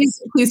was like,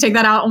 please take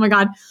that out. Oh my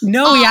God.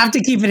 No, we have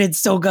to keep it. It's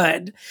so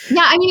good.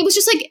 Yeah. I mean, it was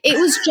just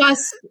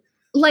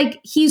like,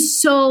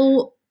 he's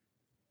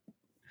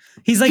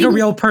like a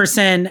real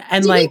person.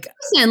 And like,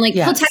 yes.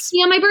 He'll text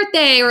me on my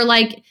birthday or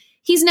like,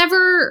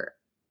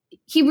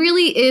 he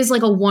really is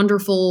like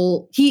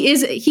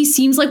he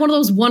seems like one of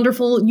those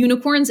wonderful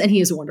unicorns, and he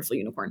is a wonderful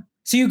unicorn.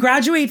 So you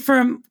graduate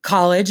from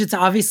college. It's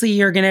obviously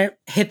you're going to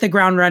hit the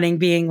ground running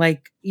being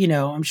like,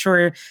 I'm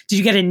sure, did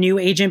you get a new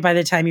agent by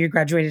the time you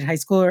graduated high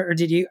school or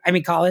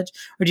college,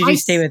 or did you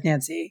stay with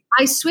Nancy?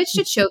 I switched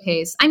at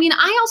Showcase. I mean,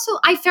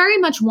 I very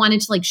much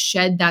wanted to like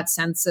shed that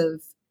sense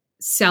of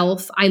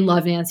self. I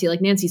love Nancy,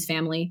 like Nancy's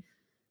family.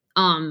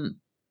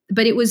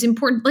 But it was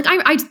important. Like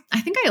I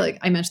think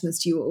I mentioned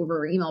this to you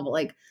over email, but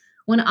like,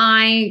 when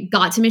I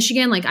got to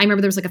Michigan, like I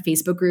remember there was like a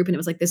Facebook group and it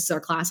was like, this is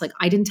our class. Like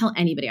I didn't tell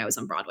anybody I was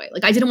on Broadway.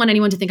 Like I didn't want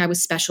anyone to think I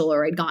was special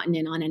or I'd gotten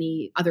in on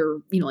any other,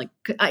 like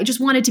I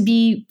just wanted to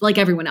be like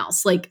everyone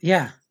else. Like,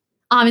 yeah.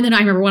 And then I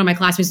remember one of my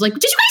classmates was like,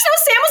 did you guys know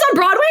Sam was on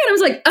Broadway? And I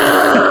was like,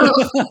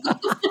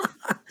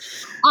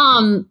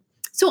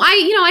 so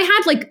I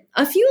had like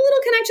a few little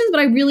connections, but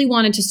I really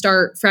wanted to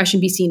start fresh and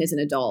be seen as an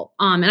adult.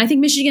 And I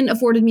think Michigan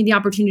afforded me the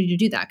opportunity to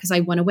do that because I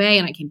went away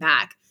and I came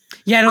back.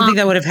 Yeah, I don't think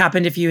that would have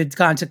happened if you had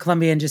gone to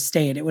Columbia and just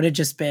stayed. It would have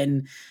just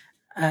been,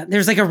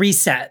 there's like a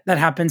reset that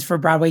happens for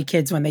Broadway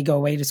kids when they go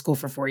away to school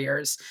for 4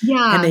 years.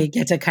 Yeah. And they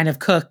get to kind of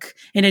cook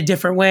in a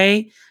different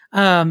way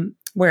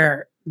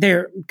where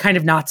they're kind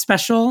of not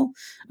special.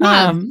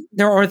 Yeah.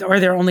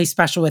 They're only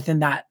special within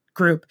that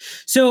group.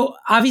 So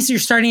obviously you're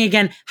starting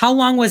again. How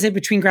long was it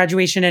between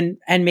graduation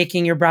and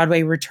making your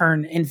Broadway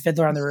return in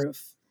Fiddler on the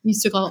Roof? I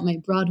used to call it my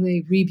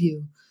Broadway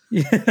review.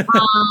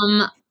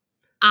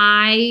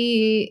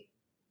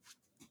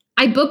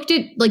 I booked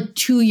it like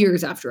 2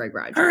 years after I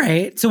graduated. All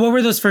right. So what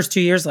were those first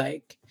 2 years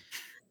like?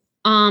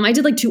 I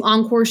did like 2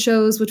 encore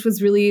shows, which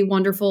was really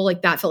wonderful.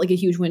 Like that felt like a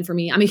huge win for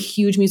me. I'm a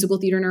huge musical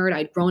theater nerd.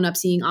 I'd grown up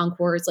seeing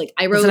encores. Like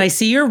I wrote. Listen, I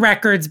see your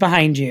records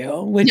behind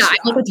you, which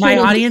my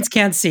audience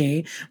can't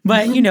see.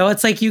 But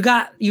it's like you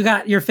got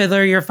your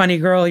Fiddler, your Funny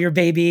Girl, your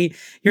Baby,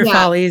 your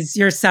Follies,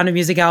 your Sound of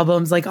Music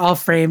albums, like all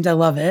framed. I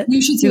love it.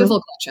 You should see the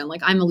full collection. Like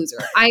I'm a loser.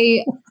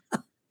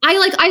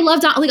 I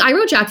loved, like, I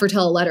wrote Jack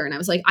Vertel a letter and I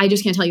was like, I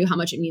just can't tell you how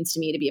much it means to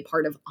me to be a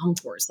part of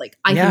encores. Like,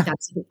 I think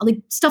that's like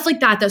stuff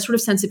like that sort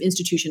of sense of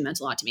institution meant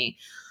a lot to me.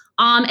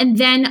 And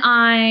then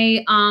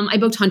I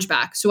booked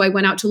Hunchback. So I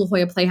went out to La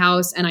Jolla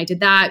Playhouse and I did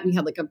that. We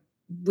had like a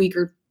week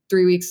or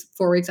 3 weeks,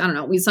 4 weeks. I don't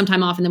know. We had some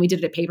time off and then we did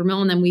it at Paper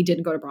Mill and then we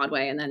didn't go to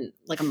Broadway. And then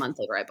like a month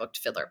later, I booked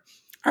Fiddler.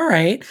 All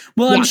right.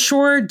 Well, I'm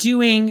sure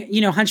doing,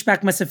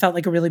 Hunchback must have felt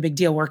like a really big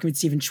deal working with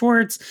Stephen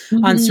Schwartz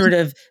on sort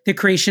of the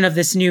creation of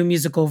this new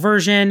musical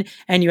version.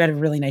 And you had a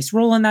really nice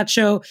role in that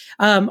show.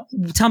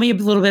 Tell me a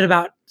little bit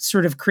about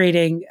sort of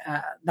creating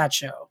that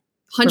show.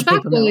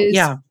 Hunchback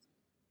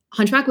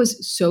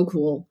was so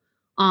cool.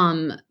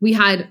 We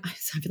had, I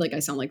feel like I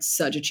sound like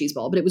such a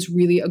cheeseball, but it was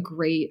really a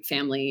great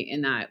family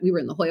in that we were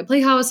in the La Jolla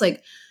Playhouse.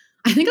 Like,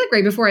 I think like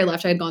right before I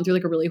left, I had gone through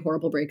like a really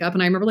horrible breakup.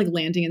 And I remember like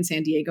landing in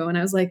San Diego and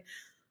I was like,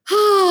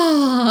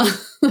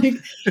 like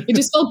it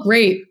just felt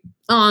great.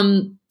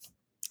 I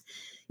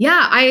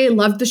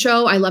loved the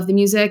show. I loved the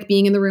music.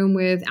 Being in the room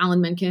with Alan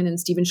Menken and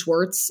Stephen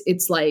Schwartz,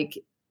 it's like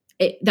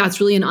that's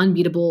really an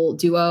unbeatable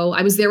duo.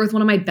 I was there with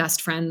one of my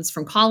best friends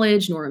from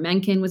college. Nora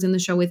Menken was in the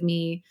show with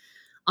me,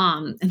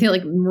 and they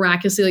like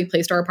miraculously like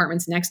placed our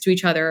apartments next to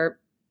each other.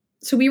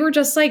 So we were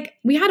just like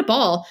we had a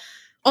ball.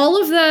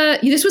 All of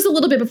this was a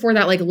little bit before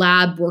that like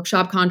lab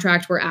workshop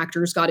contract where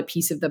actors got a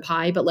piece of the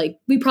pie, but like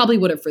we probably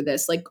would have for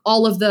this. Like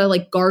all of the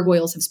like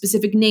gargoyles have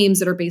specific names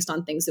that are based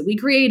on things that we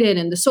created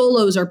and the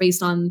solos are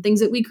based on things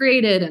that we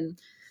created. And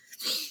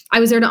I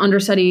was there to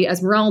understudy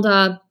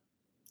Esmeralda.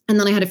 And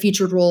then I had a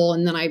featured role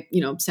and then I,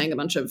 sang a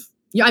bunch of,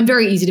 I'm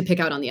very easy to pick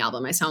out on the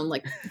album. I sound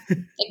like a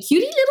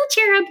cutie little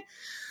cherub.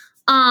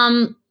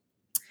 And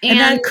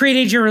that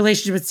created your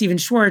relationship with Stephen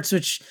Schwartz,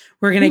 which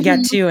we're going to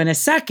get to in a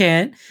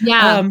second.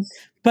 Yeah.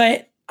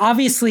 But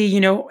obviously,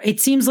 it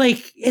seems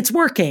like it's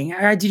working.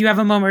 Did you have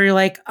a moment where you're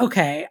like,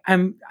 okay,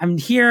 I'm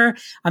here.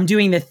 I'm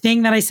doing the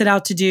thing that I set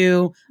out to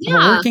do. Yeah.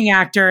 I'm a working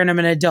actor and I'm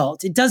an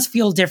adult. It does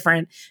feel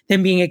different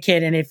than being a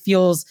kid. And it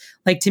feels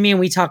like to me, and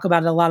we talk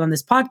about it a lot on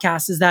this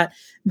podcast, is that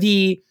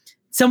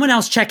someone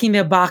else checking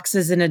the box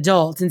as an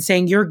adult and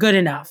saying you're good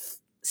enough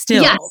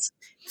still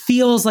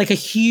feels like a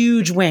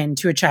huge win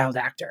to a child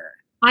actor.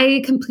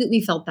 I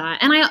completely felt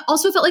that. And I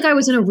also felt like I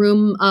was in a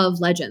room of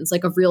legends,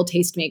 like of real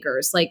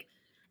tastemakers. Like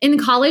in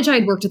college, I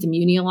had worked at the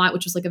Muni a lot,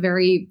 which was like a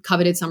very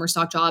coveted summer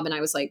stock job. And I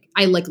was like,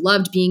 I like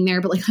loved being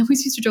there, but like I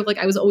always used to joke, like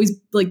I was always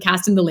like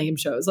cast in the lame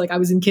shows. Like I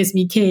was in Kiss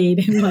Me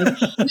Kate, and like, it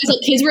was,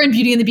 like kids were in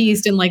Beauty and the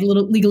Beast and like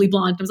Little Legally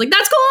Blonde. I was like,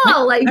 that's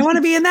cool. Like I want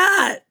to be in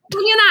that.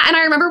 And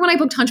I remember when I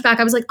booked Hunchback,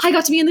 I was like, I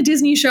got to be in the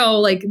Disney show.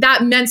 Like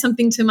that meant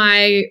something to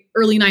my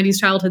early 90s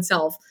childhood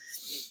self.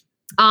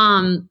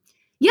 Hunchback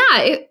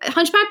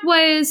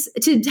was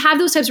to have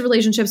those types of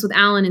relationships with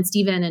Alan and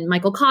Steven and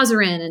Michael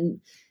Kozerin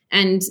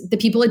and the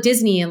people at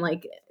Disney, and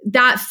like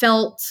that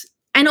felt,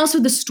 and also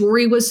the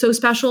story was so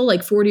special.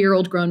 Like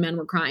 40-year-old grown men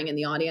were crying in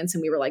the audience,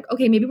 and we were like,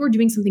 okay, maybe we're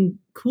doing something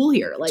cool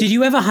here. Like, did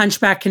you have a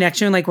Hunchback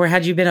connection? Like, where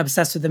had you been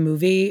obsessed with the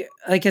movie,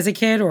 like as a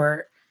kid,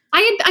 or?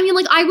 I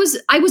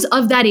was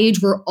of that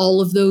age where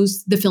all of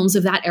the films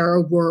of that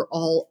era were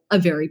all a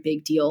very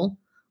big deal.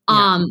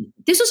 Yeah.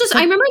 This was just,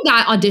 I remember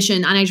that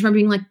audition, and I just remember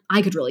being like,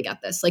 I could really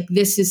get this. Like,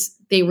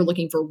 they were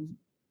looking for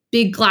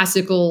big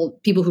classical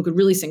people who could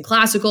really sing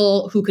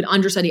classical, who could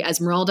understudy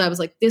Esmeralda. I was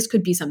like, this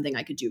could be something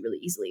I could do really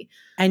easily.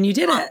 And you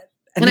did it.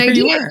 And I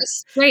did it.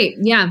 Great.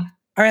 Yeah.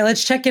 All right,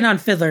 let's check in on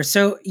Fiddler.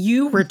 So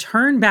you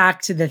return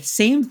back to the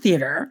same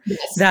theater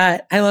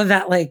that, I love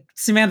that, like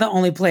Samantha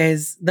only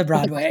plays the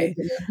Broadway.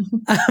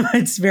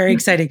 It's very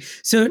exciting.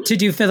 So to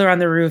do Fiddler on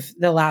the Roof,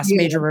 the last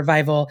major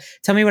revival,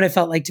 tell me what it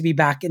felt like to be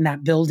back in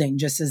that building,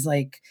 just as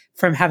like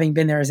from having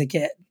been there as a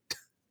kid.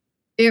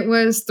 It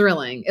was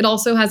thrilling. It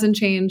also hasn't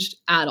changed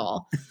at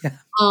all. Yeah.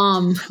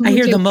 I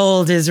hear the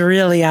mold is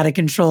really out of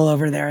control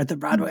over there at the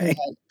Broadway.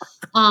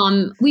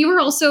 We were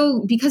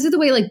also, because of the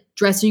way like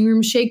dressing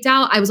rooms shaked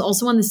out, I was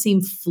also on the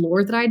same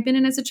floor that I had been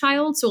in as a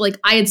child. So like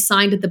I had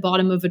signed at the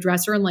bottom of a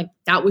dresser, and like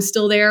that was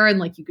still there, and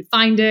like you could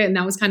find it, and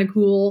that was kind of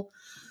cool.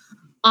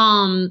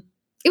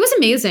 It was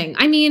amazing.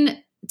 I mean,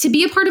 to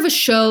be a part of a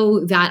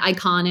show that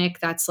iconic,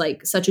 that's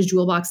like such a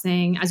jewel box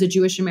thing, as a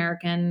Jewish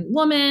American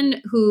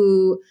woman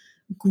who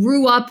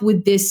grew up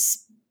with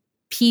this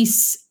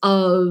piece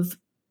of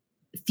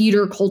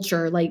theater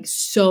culture, like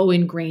so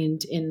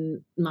ingrained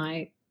in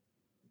my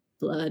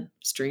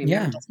bloodstream.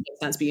 Yeah. It doesn't make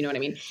sense, but you know what I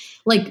mean?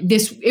 Like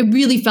this, it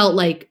really felt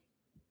like,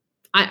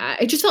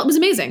 I just felt it was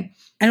amazing.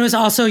 And it was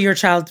also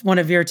one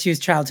of your two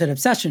childhood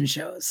obsession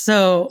shows.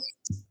 So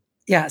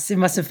yes, it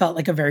must have felt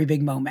like a very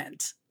big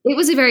moment. It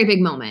was a very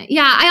big moment.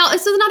 Yeah.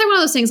 It's another one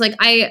of those things. Like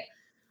I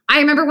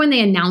remember when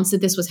they announced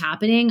that this was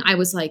happening, I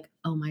was like,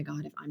 oh my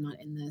God, if I'm not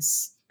in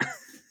this,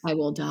 I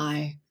will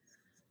die.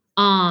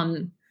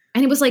 And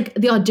it was like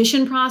the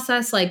audition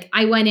process. Like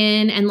I went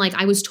in and like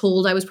I was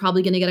told I was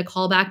probably going to get a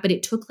call back, but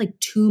it took like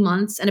 2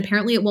 months. And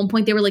apparently at one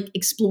point they were like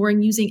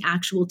exploring using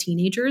actual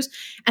teenagers.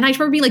 And I just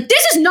remember being like,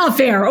 this is not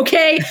fair.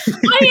 Okay.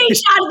 I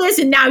aged out of this,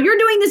 and now you're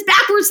doing this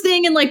backwards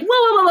thing. And like,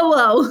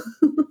 whoa.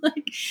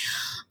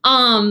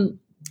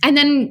 And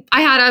then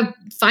I had a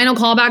final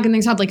callback, and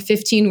they had like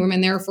 15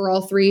 women there for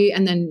all three.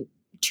 And then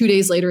 2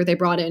 days later, they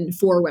brought in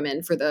 4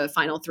 women for the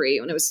final 3.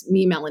 And it was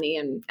me, Melanie,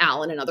 and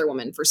Al, and another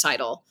woman for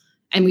Seidel.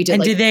 And we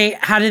did. And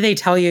how did they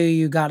tell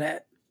you got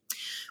it?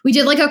 We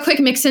did like a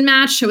quick mix and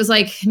match. It was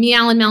like me,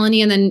 Al, and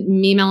Melanie, and then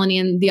me, Melanie,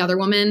 and the other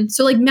woman.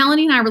 So like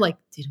Melanie and I were like,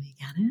 did we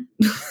get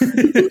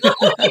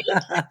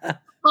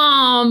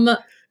it?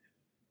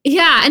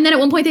 Yeah. And then at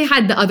one point they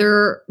had the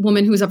other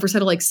woman who was up for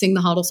Seidel like sing the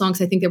Hodel song.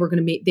 So I think they were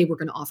going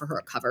to offer her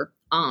a cover.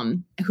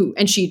 And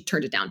she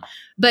turned it down.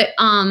 But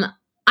I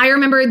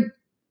remember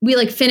we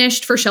like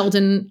finished for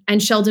Sheldon,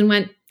 and Sheldon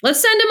went, let's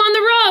send him on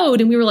the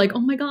road. And we were like, oh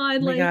my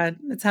God. Oh my God,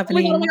 it's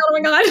happening. Oh my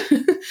God.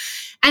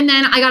 And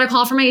then I got a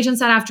call from my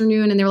agents that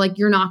afternoon, and they were like,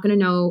 you're not going to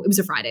know. It was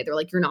a Friday. They were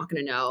like, you're not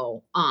going to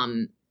know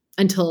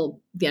until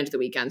the end of the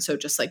weekend. So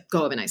just like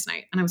go have a nice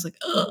night. And I was like,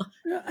 ugh.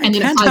 I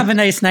can't have a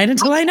nice night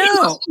until I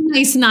know.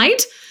 Nice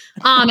night.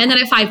 And then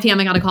at 5 p.m.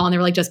 I got a call, and they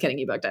were like, just kidding,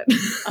 you booked it.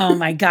 Oh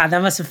my God.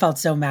 That must have felt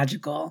so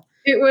magical.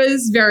 It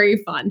was very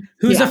fun.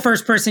 Who's the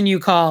first person you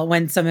call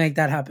when something like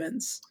that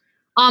happens?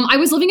 I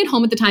was living at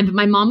home at the time, but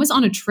my mom was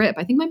on a trip.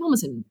 I think my mom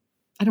was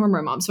I don't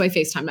remember my mom. So I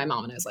FaceTimed my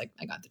mom, and I was like,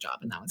 I got the job,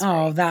 and that was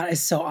great. That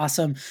is so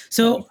awesome.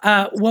 So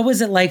what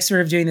was it like sort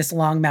of doing this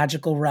long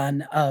magical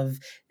run of,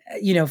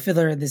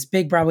 Fiddler, this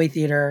big Broadway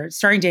theater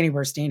starring Danny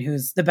Burstein,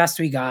 who's the best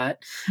we got.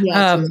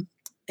 Yeah,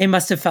 it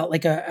must have felt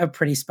like a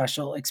pretty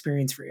special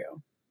experience for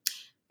you.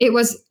 It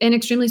was an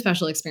extremely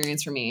special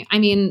experience for me. I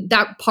mean,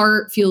 that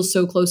part feels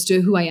so close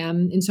to who I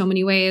am in so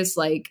many ways.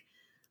 Like,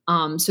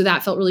 so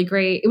that felt really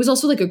great. It was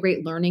also like a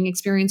great learning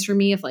experience for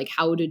me of like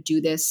how to do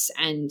this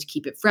and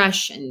keep it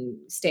fresh and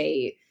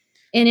stay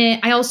in it.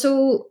 I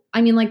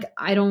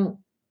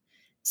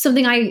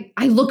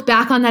look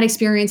back on that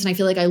experience, and I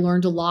feel like I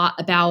learned a lot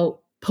about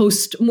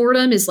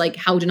post-mortem is like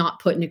how to not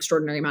put an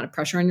extraordinary amount of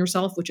pressure on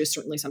yourself, which is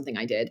certainly something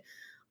I did.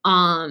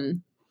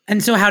 And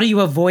so how do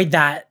you avoid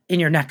that in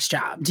your next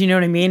job? Do you know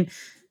what I mean?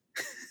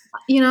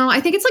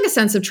 I think it's like a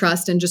sense of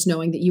trust and just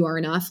knowing that you are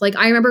enough. Like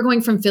I remember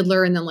going from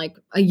Fiddler, and then like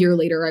a year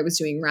later I was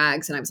doing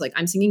Rags, and I was like,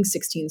 I'm singing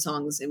 16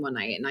 songs in one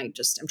night, and I'm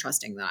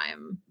trusting that I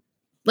am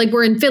like,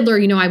 we're in Fiddler,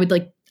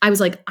 I was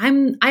like,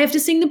 I have to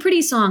sing the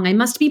pretty song. I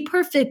must be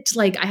perfect.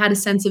 Like I had a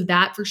sense of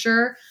that for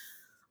sure.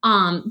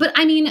 But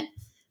I mean,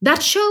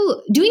 that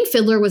show, doing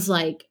Fiddler was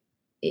like,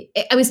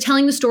 I was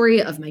telling the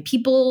story of my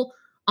people.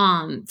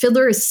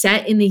 Fiddler is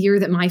set in the year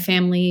that my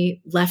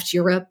family left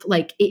Europe.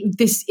 Like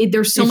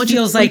there's so much. It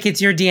feels like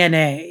it's your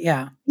DNA.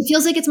 Yeah. It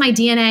feels like it's my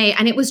DNA.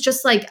 And it was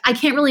just like, I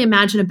can't really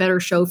imagine a better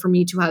show for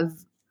me to have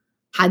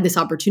had this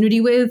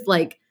opportunity with.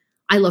 Like,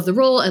 I love the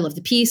role. I love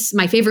the piece.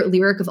 My favorite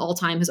lyric of all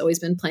time has always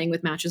been playing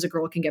with matches a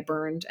girl can get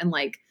burned. And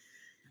like,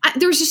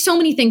 there was just so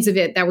many things of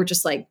it that were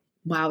just like,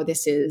 wow,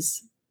 this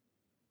is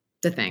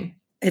the thing.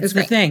 It's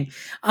the thing.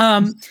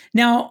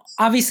 Now,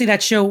 obviously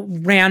that show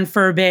ran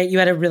for a bit. You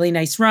had a really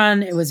nice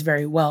run. It was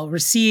very well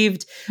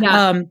received.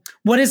 Yeah.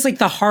 What is like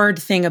the hard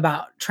thing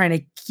about trying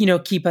to,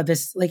 keep up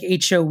this like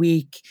 8-show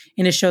week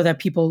in a show that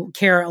people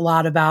care a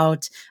lot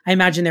about? I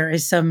imagine there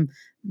is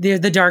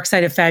the dark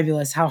side of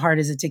Fabulous. How hard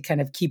is it to kind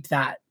of keep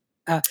that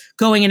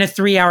going in a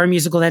 3-hour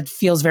musical that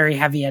feels very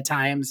heavy at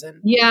times?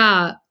 And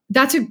yeah,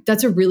 that's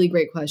a really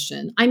great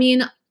question. I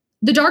mean,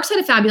 the dark side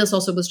of Fabulous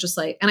also was just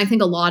like, and I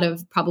think a lot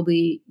of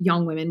probably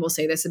young women will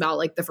say this about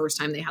like the first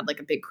time they had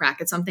like a big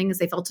crack at something, is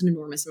they felt an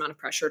enormous amount of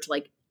pressure to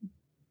like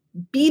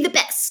be the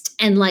best,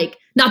 and like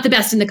not the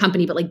best in the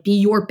company, but like be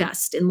your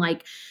best and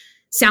like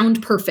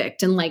sound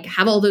perfect and like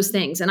have all those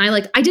things. And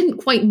I didn't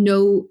quite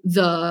know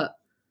the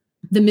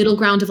middle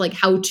ground of like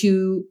how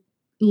to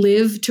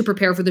live to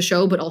prepare for the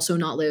show, but also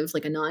not live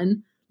like a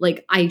nun.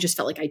 Like, I just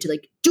felt like I had to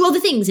like do all the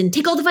things and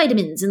take all the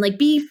vitamins and like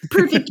be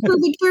perfect.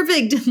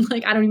 And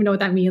like, I don't even know what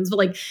that means, but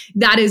like,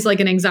 that is like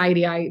an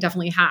anxiety I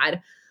definitely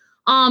had.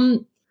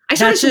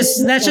 That's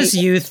just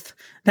youth.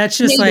 That's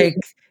just maybe. Like,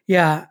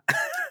 yeah.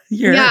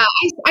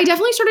 I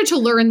definitely started to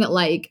learn that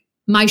like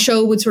my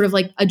show would sort of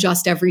like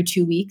adjust every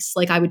 2 weeks.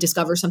 Like I would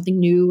discover something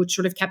new, which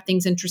sort of kept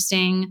things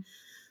interesting.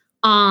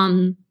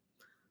 The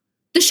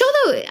show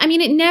though, I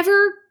mean,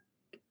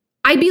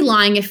 I'd be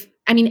lying if,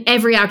 I mean,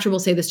 every actor will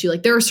say this to you.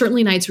 Like, there are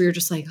certainly nights where you're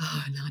just like,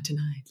 oh, not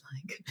tonight.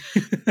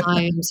 Like,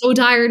 I'm so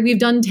tired. We've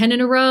done 10 in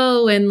a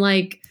row. And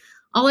like,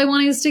 all I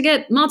want is to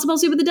get matzo ball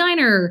soup at the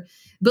diner.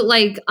 But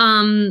like,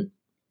 the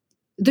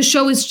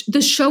show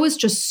is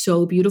just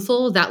so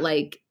beautiful that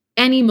like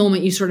any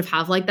moment you sort of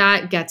have like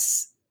that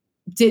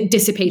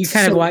dissipates. You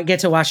kind of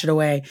get to wash it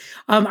away.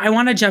 I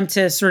want to jump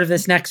to sort of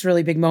this next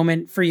really big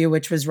moment for you,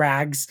 which was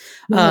Rags,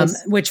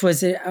 which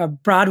was a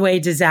Broadway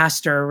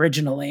disaster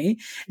originally.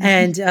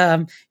 Mm-hmm.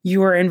 And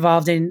you were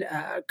involved in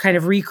kind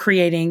of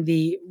recreating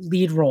the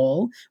lead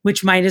role,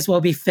 which might as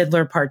well be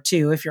Fiddler Part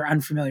 2 if you're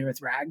unfamiliar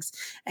with Rags.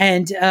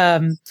 And,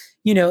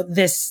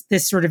 this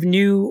sort of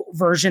new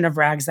version of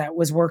Rags that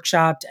was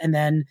workshopped and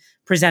then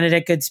presented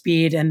at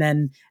Goodspeed. And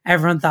then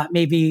everyone thought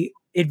maybe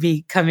it'd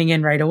be coming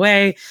in right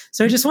away.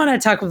 So I just want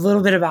to talk a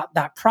little bit about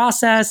that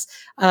process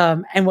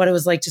and what it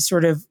was like to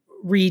sort of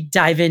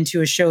dive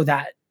into a show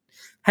that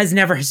has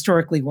never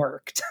historically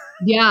worked.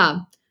 Yeah.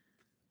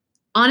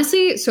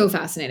 Honestly, so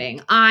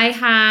fascinating. I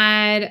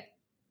had,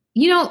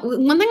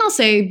 one thing I'll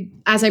say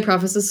as I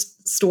preface this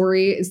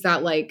story is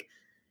that like,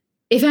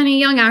 if any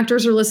young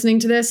actors are listening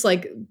to this,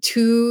 like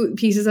 2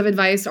 pieces of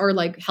advice are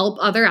like help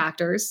other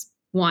actors,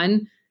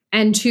 1,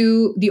 and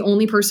 2, the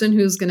only person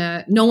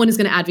no one is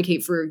going to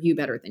advocate for you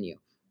better than you.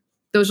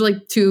 Those are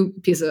like 2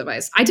 pieces of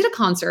advice. I did a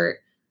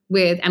concert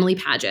with Emily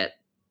Paget.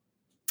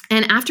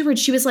 And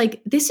afterwards she was like,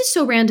 this is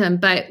so random,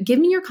 but give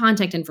me your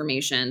contact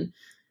information.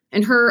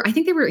 And I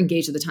think they were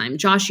engaged at the time.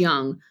 Josh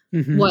Young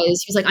mm-hmm. he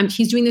was like,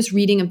 he's doing this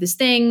reading of this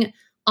thing.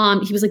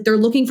 He was like, they're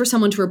looking for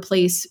someone to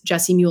replace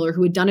Jessie Mueller,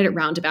 who had done it at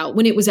Roundabout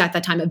when it was at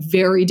that time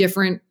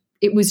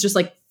it was just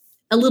like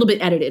a little bit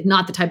edited,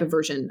 not the type of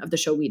version of the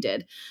show we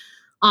did.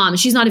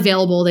 She's not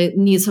available. They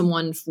need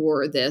someone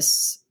for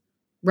this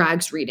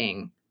Rags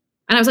reading.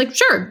 And I was like,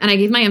 sure. And I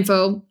gave my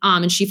info,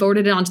 and she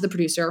forwarded it on to the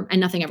producer,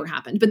 and nothing ever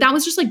happened. But that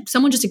was just like,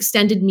 someone just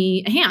extended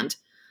me a hand.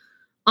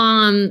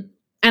 And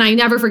I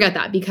never forget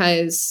that,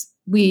 because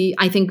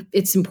I think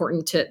it's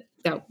important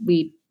that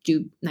we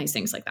do nice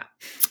things like that.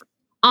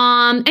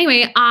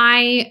 Anyway,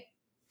 I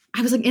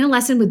was like in a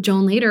lesson with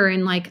Joan later,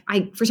 and like,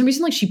 for some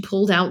reason, like she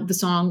pulled out the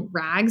song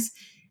Rags,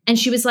 and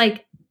she was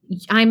like,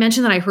 I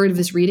mentioned that I heard of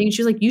this reading, and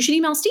she was like, you should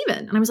email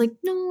Steven. And I was like,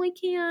 no, I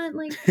can't.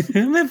 Like,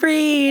 I'm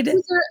afraid.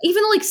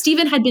 Even though like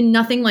Steven had been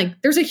nothing,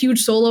 like there's a huge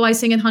solo I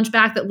sing in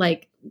Hunchback that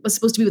like was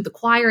supposed to be with the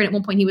choir. And at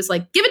one point he was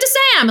like, give it to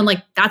Sam. And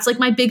like, that's like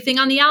my big thing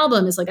on the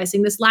album is like, I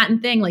sing this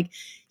Latin thing. Like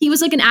he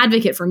was like an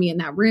advocate for me in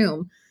that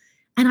room.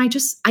 And I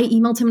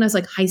emailed him and I was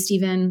like, hi,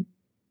 Steven.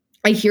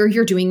 I hear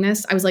you're doing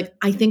this. I was like,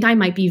 I think I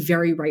might be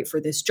very right for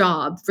this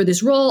job, for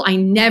this role. I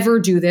never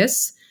do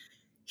this.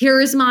 Here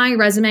is my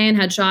resume and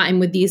headshot. I'm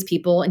with these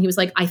people. And he was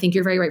like, I think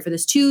you're very right for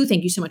this too.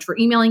 Thank you so much for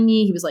emailing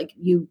me. He was like,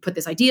 you put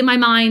this idea in my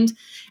mind.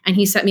 And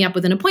he set me up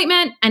with an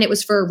appointment. And it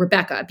was for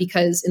Rebecca,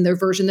 because in their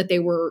version that they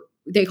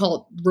call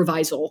it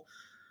revisal,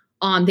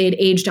 they had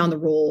aged down the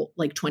role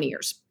like 20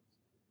 years.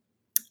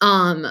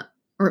 Or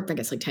I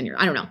guess like 10 years.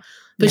 I don't know.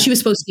 But yeah. She was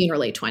supposed to be in her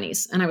late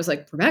 20s. And I was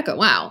like, Rebecca,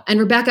 wow. And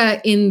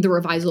Rebecca in the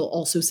revisal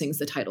also sings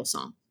the title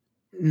song.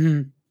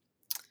 Mm-hmm.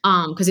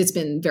 because it's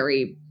been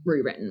very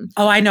rewritten.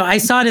 Oh, I know. I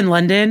saw it in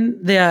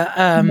London.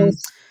 Oh,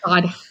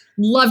 God,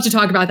 love to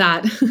talk about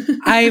that.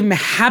 I'm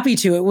happy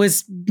to. It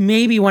was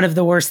maybe one of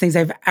the worst things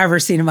I've ever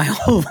seen in my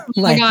whole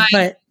life,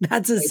 but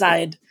that's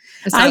aside.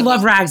 I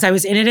love Rags. I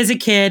was in it as a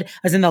kid. I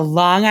was in the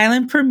Long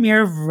Island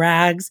premiere of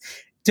Rags.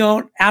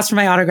 Don't ask for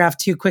my autograph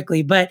too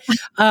quickly, but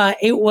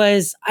it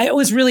was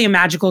really a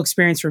magical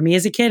experience for me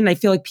as a kid. And I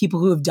feel like people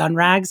who have done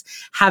Rags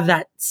have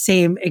that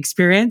same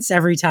experience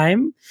every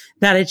time,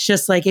 that it's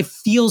just like, it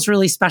feels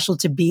really special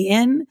to be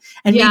in.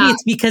 And maybe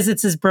it's because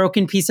it's this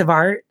broken piece of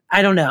art.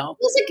 I don't know.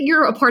 It's like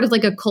you're a part of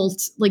like a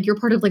cult, like you're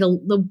part of like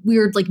the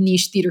weird, like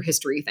niche theater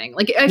history thing.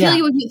 Like I feel like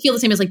it would feel the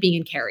same as like being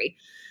in Carrie.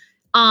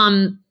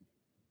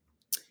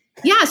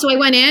 Yeah, so I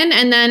went in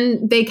and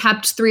then they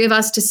kept 3 of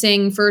us to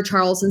sing for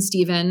Charles and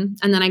Stephen.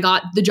 And then I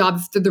got the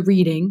job for the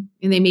reading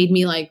and they made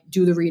me like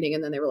do the reading.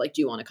 And then they were like,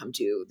 do you want to come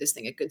do this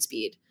thing at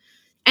Goodspeed?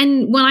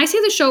 And when I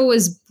say the show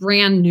was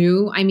brand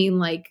new, I mean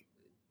like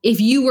if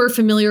you were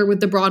familiar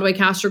with the Broadway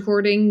cast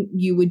recording,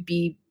 you would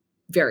be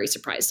very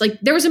surprised. Like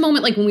there was a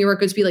moment like when we were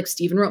at Goodspeed, like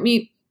Stephen wrote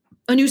me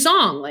a new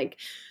song. Like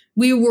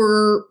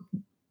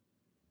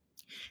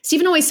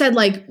Stephen always said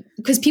like,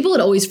 because people had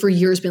always for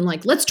years been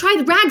like, let's try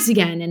the Rags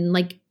again.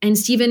 And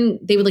Stephen,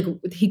 they would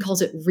like, he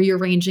calls it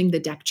rearranging the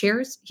deck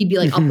chairs. He'd be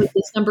like, I'll put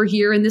this number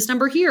here and this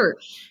number here.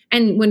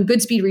 And when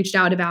Goodspeed reached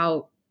out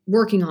about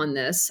working on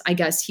this, I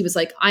guess he was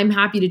like, I'm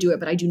happy to do it,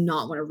 but I do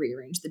not want to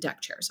rearrange the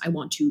deck chairs. I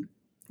want to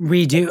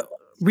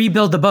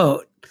rebuild the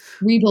boat.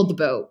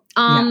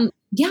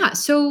 Yeah.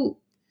 So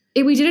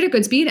we did it at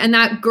Goodspeed, and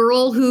that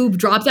girl who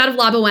dropped out of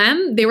La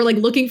Boheme, they were like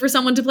looking for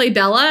someone to play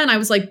Bella, and I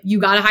was like, "You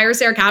got to hire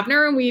Sarah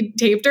Kapner," and we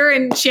taped her,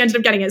 and she ended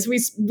up getting it. So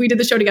we did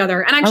the show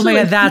together. And actually, oh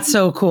my God, that's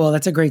so cool!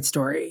 That's a great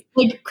story.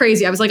 Like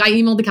crazy. I was like, I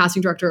emailed the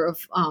casting director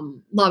of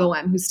La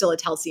Boheme, who's still at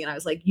Telsey, and I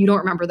was like, "You don't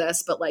remember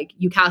this, but like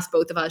you cast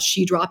both of us.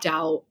 She dropped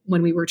out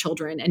when we were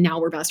children, and now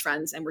we're best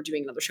friends, and we're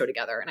doing another show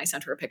together." And I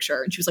sent her a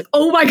picture, and she was like,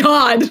 "Oh my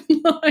God."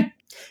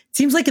 It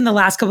seems like in the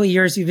last couple of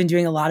years, you've been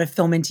doing a lot of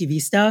film and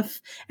TV stuff,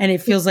 and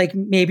it feels like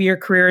maybe your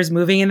career is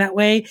moving in that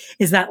way.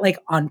 Is that like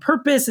on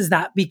purpose? Is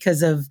that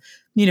because of,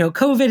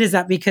 COVID? Is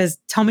that because,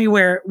 tell me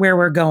where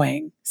we're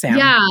going, Sam?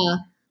 Yeah.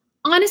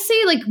 Honestly,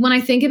 like when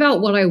I think about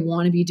what I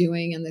want to be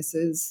doing, and this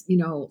is,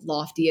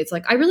 lofty, it's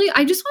like, I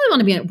just really want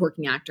to be a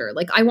working actor.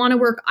 Like I want to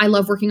work. I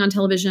love working on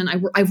television.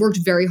 I've worked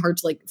very hard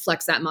to like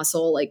flex that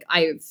muscle. Like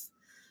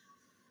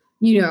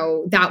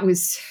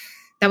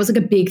that was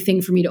like a big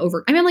thing for me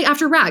to I mean, like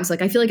after Rags,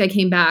 like I feel like I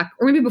came back,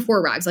 or maybe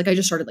before Rags, like I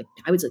just started like,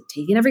 I was like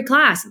taking every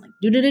class and like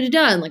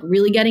and like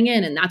really getting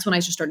in. And that's when I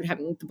just started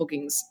having the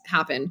bookings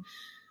happen.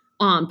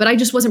 But I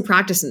just wasn't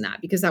practicing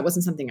that because that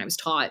wasn't something I was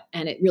taught.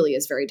 And it really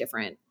is very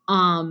different.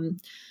 I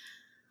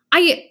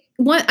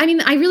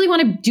really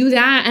want to do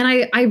that.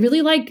 And I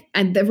really like,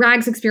 and the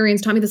Rags experience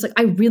taught me this, like,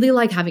 I really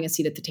like having a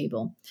seat at the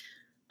table.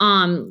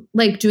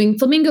 Like doing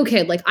Flamingo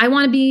Kid. Like I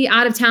want to be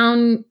out of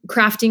town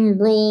crafting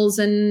roles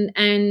and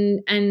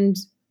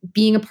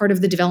being a part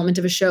of the development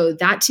of a show.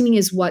 That to me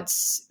is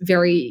what's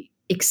very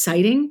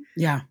exciting.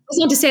 Yeah. It's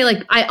not to say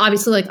like, I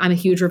obviously like I'm a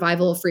huge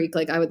revival freak.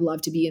 Like I would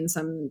love to be in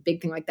some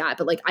big thing like that.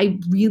 But like, I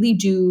really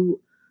do.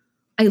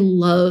 I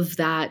love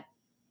that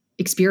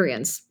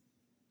experience.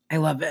 I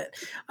love it.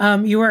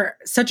 You are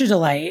such a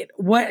delight.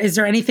 Is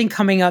there anything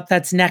coming up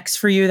that's next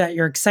for you that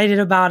you're excited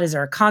about? Is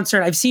there a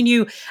concert? I've seen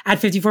you at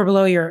 54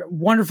 Below. You're a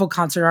wonderful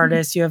concert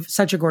artist. You have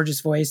such a gorgeous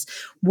voice.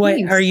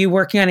 Thanks. Are you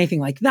working on anything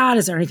like that?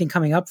 Is there anything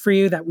coming up for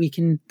you that we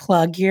can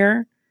plug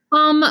here?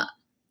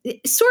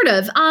 Sort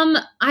of.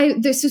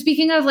 So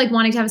speaking of like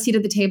wanting to have a seat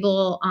at the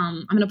table,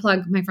 I'm going to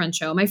plug my friend's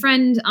show. My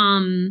friend,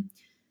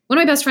 one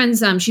of my best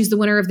friends, she's the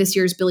winner of this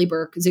year's Billy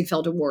Burke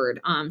Ziegfeld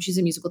Award. She's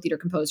a musical theater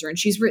composer, and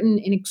she's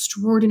written an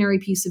extraordinary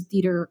piece of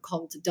theater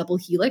called Double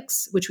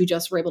Helix, which we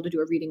just were able to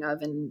do a reading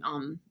of, and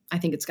I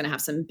think it's going to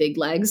have some big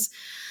legs.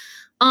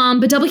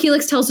 But Double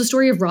Helix tells the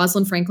story of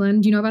Rosalind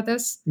Franklin. Do you know about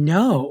this?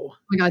 No. Oh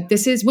my God,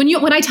 this is when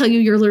I tell you,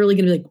 you're literally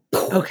going to be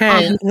like,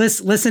 okay,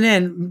 listen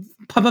in,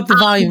 pump up the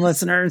volume,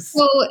 listeners.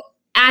 So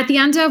at the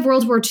end of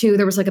World War II,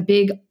 there was like a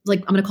big, like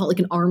I'm going to call it like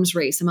an arms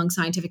race among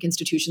scientific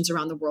institutions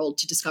around the world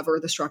to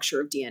discover the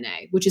structure of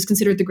DNA, which is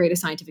considered the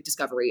greatest scientific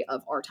discovery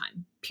of our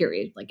time,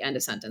 period, like end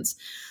of sentence.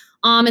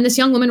 And this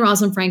young woman,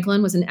 Rosalind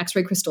Franklin, was an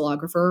X-ray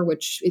crystallographer,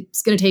 which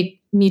it's going to take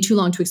me too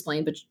long to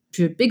explain, but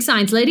she's a big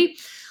science lady.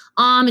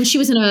 And she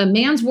was in a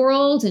man's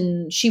world,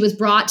 and she was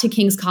brought to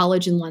King's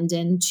College in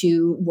London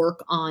to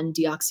work on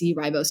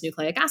deoxyribose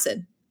nucleic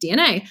acid,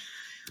 DNA.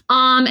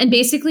 And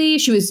basically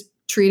she was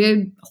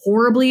treated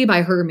horribly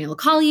by her male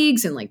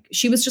colleagues. And like,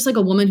 she was just like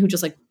a woman who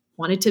just like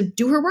wanted to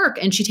do her work.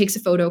 And she takes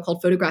a photo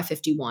called Photograph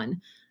 51,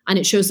 and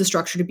it shows the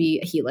structure to be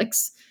a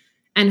helix.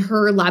 And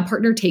her lab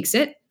partner takes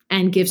it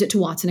and gives it to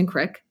Watson and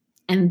Crick,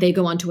 and they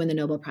go on to win the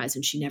Nobel Prize,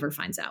 and she never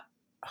finds out.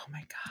 Oh my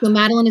God. So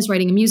Madeline is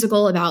writing a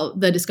musical about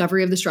the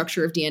discovery of the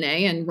structure of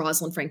DNA and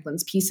Rosalind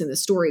Franklin's piece in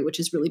this story, which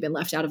has really been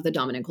left out of the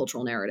dominant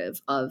cultural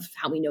narrative of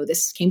how we know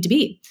this came to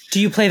be. Do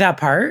you play that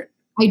part?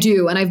 I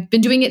do. And I've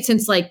been doing it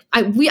since like,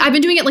 I've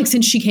been doing it like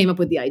since she came up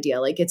with the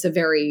idea. Like it's a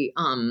very,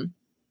 and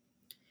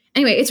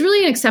anyway, it's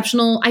really an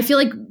exceptional. I feel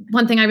like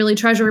one thing I really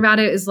treasure about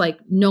it is like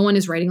no one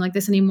is writing like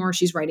this anymore.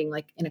 She's writing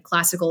like in a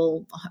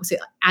classical, I would say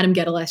Adam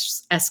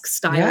Guedel-esque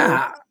style.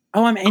 Yeah.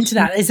 Oh, I'm into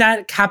that. Is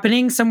that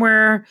happening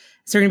somewhere?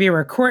 Is there going to be a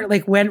record?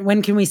 Like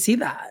when can we see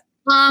that?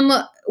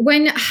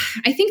 When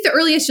I think the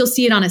earliest you'll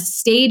see it on a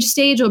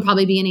stage will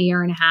probably be in a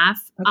year and a half.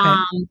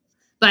 Okay.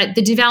 But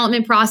the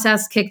development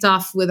process kicked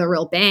off with a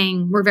real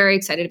bang. We're very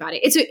excited about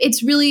it.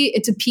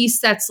 It's a piece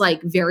that's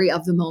like very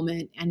of the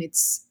moment, and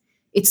it's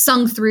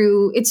sung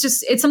through. It's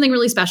something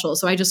really special.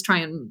 So I just try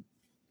and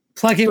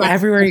plug it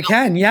everywhere you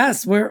can.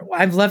 Yes.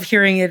 I love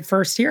hearing it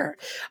first here.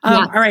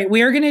 All right.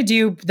 We are going to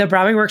do the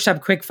Broadway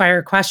Workshop quick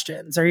fire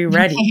questions. Are you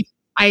ready?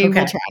 I will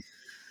try.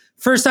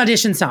 First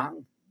audition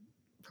song.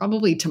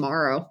 Probably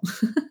Tomorrow.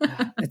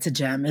 It's a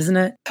gem, isn't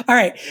it? All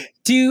right.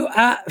 Do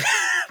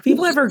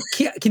people ever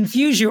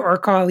confuse you or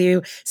call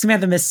you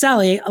Samantha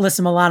Micelli,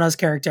 Alyssa Milano's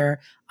character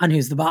on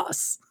Who's the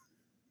Boss?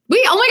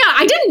 Wait, oh my God.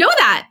 I didn't know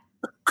that.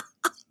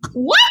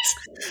 What?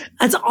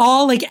 That's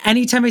all. Like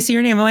anytime I see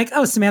your name, I'm like,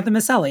 oh, Samantha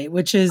Micelli,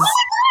 which is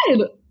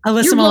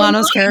Alyssa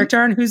Milano's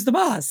character on Who's the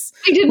Boss.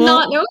 I did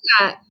not know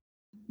that.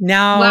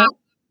 Now,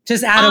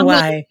 just add a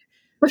Y.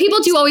 But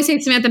people do always say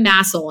Samantha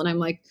Massel, and I'm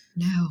like,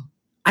 no.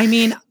 I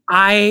mean,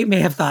 I may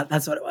have thought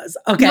that's what it was.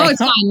 Okay. No, it's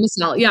fine.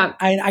 Michelle. Yeah.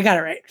 I got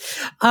it right.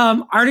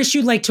 Artists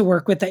you'd like to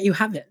work with that you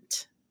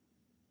haven't?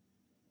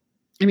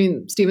 I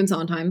mean, Stephen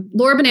Sondheim.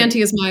 Laura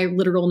Benanti is my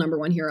literal number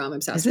one hero. I'm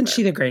obsessed Isn't with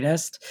she the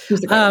greatest?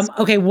 She's the greatest.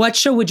 Okay. What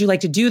show would you like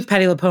to do with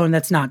Patti LuPone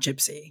that's not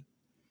Gypsy?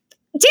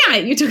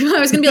 Damn it. I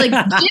was going to be like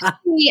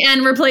Gypsy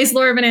and replace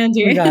Laura Benanti.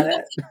 You got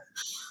it.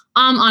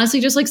 Honestly,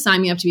 just like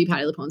sign me up to be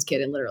Patti LuPone's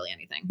kid in literally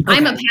anything. Okay.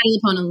 I'm a Patti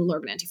LuPone and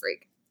Laura Benanti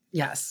freak.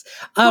 Yes.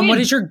 What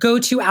is your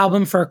go-to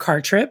album for a car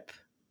trip?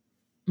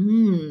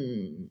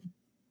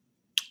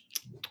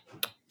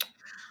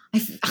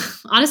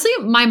 Honestly,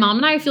 my mom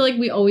and I feel like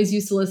we always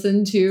used to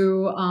listen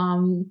to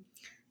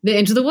the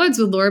Into the Woods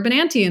with Laura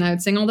Benanti, and I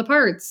would sing all the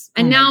parts.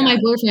 And now my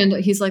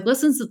boyfriend, he's like,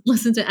 listen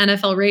to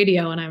NFL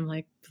radio, and I'm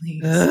like,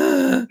 please,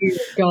 dear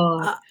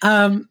God.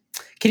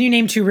 Can you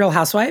name 2 Real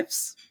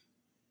Housewives?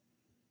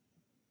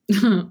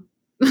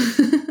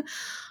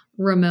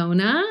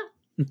 Ramona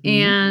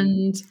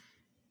and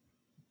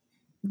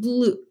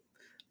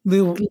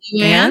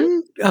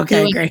Luann?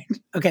 Okay, great.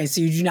 Okay,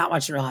 so you do not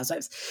watch The Real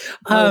Housewives.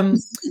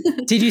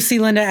 Did you see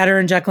Linda Eder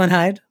and Jekyll and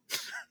Hyde?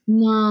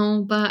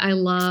 No, but I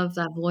love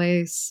that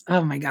voice.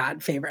 Oh my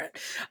God, favorite.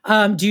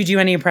 Do you do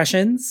any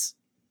impressions?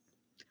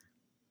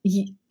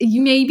 You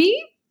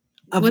maybe?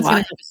 Of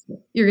what?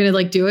 You're going to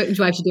like do it?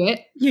 Do I have to do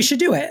it? You should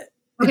do it.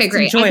 Okay, it's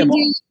great. Enjoyable.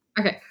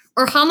 Okay.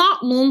 Hannah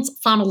means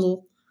family.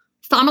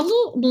 Family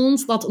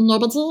means that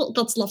nobody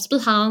gets left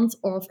behind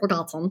or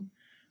forgotten.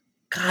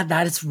 God,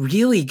 that is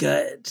really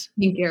good.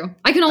 Thank you.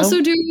 I can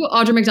also do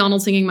Audra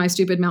McDonald singing My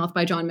Stupid Mouth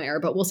by John Mayer,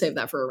 but we'll save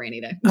that for a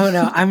rainy day. Oh,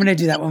 no. I'm going to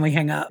do that when we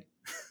hang up.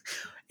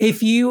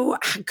 If you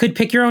could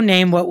pick your own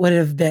name, what would it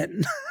have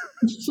been?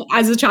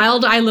 As a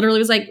child, I literally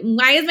was like,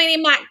 why is my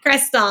name not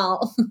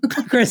Crystal?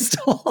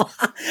 Crystal.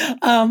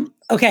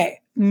 Okay.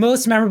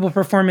 Most memorable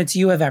performance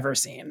you have ever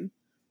seen?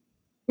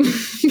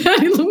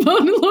 Patti LuPone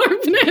and Laura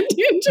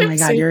Benanti and Gypsy. Oh my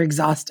God, you're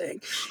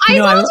exhausting.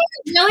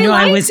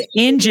 I was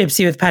in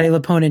Gypsy with Patti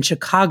LuPone in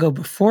Chicago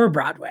before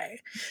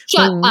Broadway.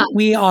 Shut up.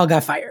 We all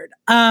got fired.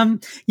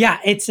 Yeah,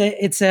 it's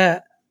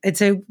a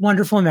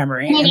wonderful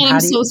memory. Oh my God,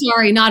 I'm so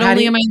sorry. Not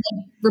only am I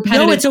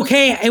repetitive. No, it's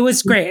okay. It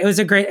was great. It was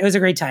a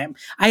great time.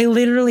 I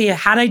literally,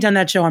 had I done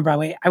that show on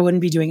Broadway, I wouldn't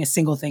be doing a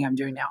single thing I'm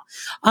doing now.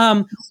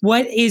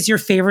 What is your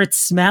favorite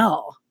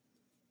smell?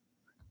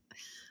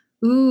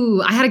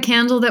 Ooh, I had a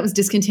candle that was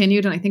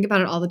discontinued, and I think about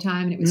it all the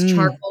time, and it was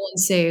charcoal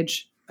and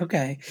sage.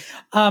 Okay.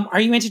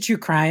 Are you into true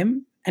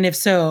crime? And if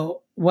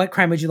so, what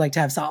crime would you like to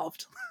have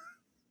solved?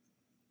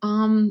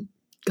 God,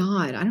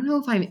 I don't know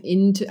if I'm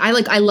into.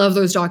 I love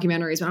those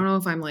documentaries, but I don't know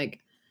if I'm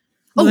like.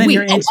 Well, then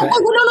you're into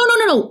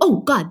it. No.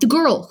 Oh God, the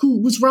girl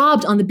who was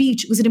robbed on the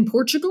beach. Was it in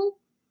Portugal?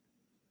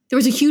 There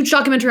was a huge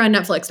documentary on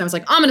Netflix, and I was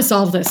like, I'm going to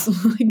solve this.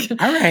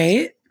 All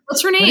right.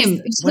 What's her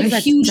name? It's like a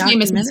huge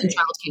famous missing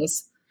child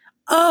case.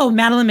 Oh,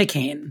 Madeleine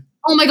McCann.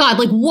 Oh my God.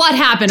 Like what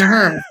happened to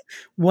her?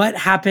 What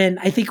happened?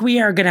 I think we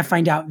are going to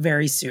find out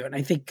very soon.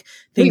 I think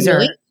things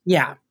are,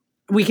 yeah,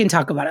 we can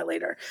talk about it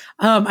later.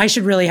 I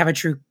should really have a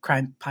true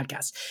crime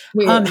podcast.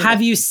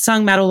 Have you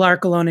sung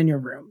Meadowlark alone in your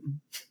room?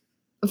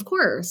 Of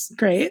course.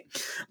 Great.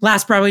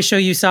 Last Broadway show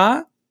you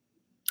saw?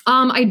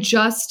 I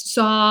just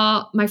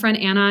saw my friend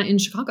Anna in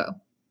Chicago.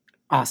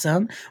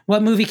 Awesome.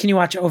 What movie can you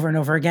watch over and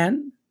over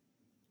again?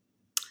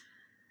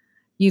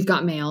 You've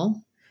Got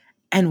Mail.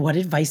 And what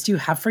advice do you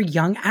have for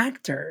young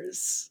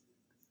actors?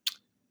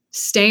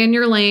 Stay in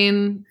your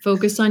lane.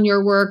 Focus on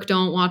your work.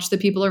 Don't watch the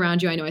people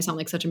around you. I know I sound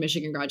like such a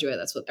Michigan graduate.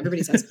 That's what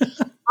everybody says.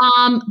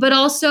 But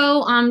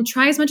also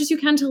try as much as you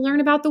can to learn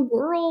about the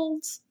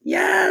world.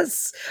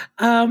 Yes.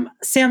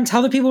 Sam,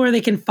 tell the people where they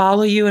can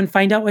follow you and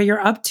find out what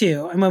you're up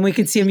to and when we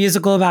could see a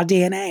musical about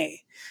DNA.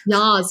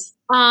 Yes.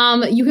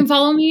 You can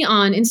follow me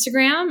on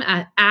Instagram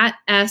at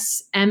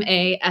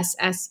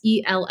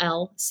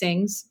SMASSELL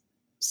sings.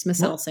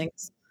 Smissell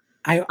sings.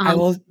 I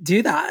will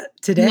do that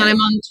today. And I'm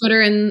on Twitter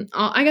and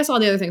I guess all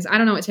the other things. I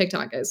don't know what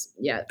TikTok is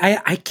yet.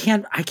 I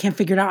can't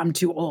figure it out. I'm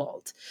too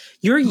old.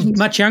 You're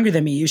much younger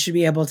than me. You should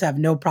be able to have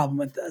no problem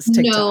with this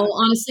TikTok. No,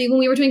 honestly, when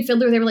we were doing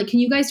Fiddler, they were like, can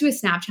you guys do a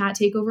Snapchat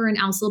takeover? And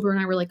Al Silber and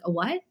I were like, a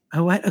what?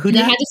 A what? They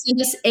had to send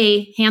us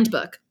a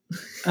handbook.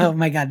 Oh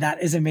my God,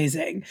 that is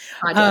amazing.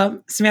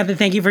 Samantha,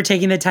 thank you for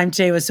taking the time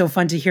today. It was so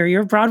fun to hear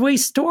your Broadway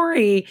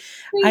story.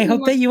 I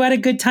hope that you had a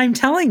good time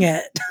telling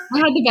it. I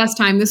had the best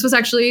time. This was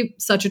actually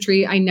such a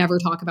treat. I never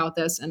talk about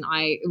this and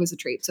it was a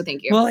treat. So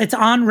thank you. Well, it's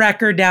on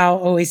record now,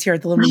 always here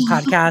at the Little Me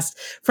Podcast.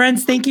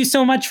 Friends, thank you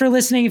so much for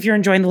listening. If you're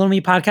enjoying the Little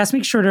Me Podcast,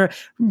 make sure to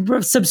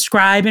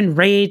subscribe and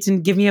rate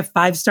and give me a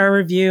 5-star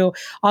review.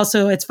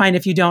 Also, it's fine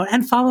if you don't.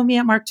 And follow me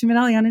at Mark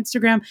Tuminelli on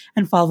Instagram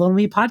and follow Little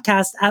Me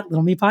Podcast at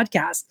Little Me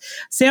Podcast.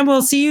 Sam,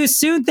 we'll see you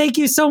soon. Thank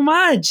you so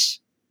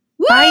much.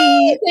 Woo!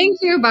 Bye. Thank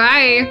you.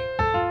 Bye.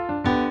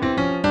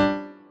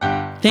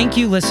 Thank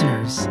you,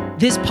 listeners.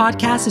 This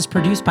podcast is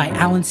produced by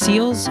Alan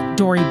Seals,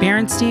 Dori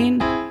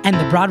Berenstein, and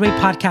the Broadway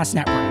Podcast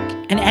Network,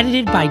 and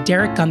edited by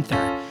Derek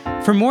Gunther.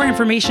 For more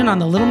information on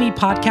the Little Me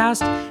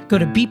Podcast, go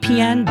to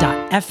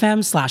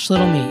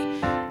bpn.fm/littleme.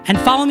 And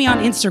follow me on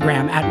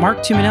Instagram at Mark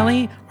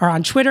Tuminelli or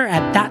on Twitter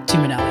at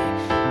ThatTuminelli.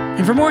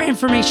 And for more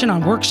information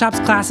on workshops,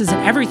 classes, and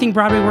everything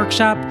Broadway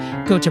Workshop,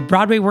 go to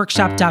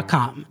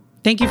BroadwayWorkshop.com.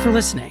 Thank you for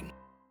listening.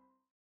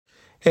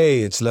 Hey,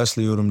 it's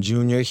Leslie Odom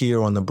Jr.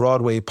 here on the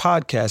Broadway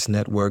Podcast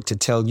Network to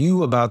tell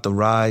you about the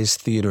Rise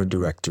Theater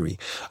Directory,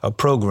 a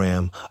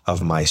program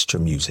of Maestro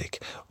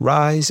Music.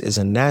 Rise is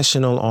a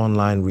national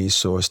online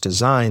resource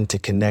designed to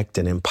connect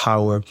and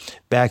empower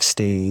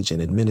backstage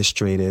and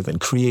administrative and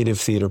creative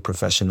theater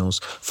professionals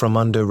from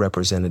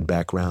underrepresented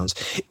backgrounds.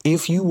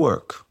 If you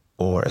work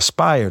or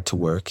aspire to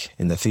work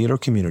in the theater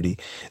community,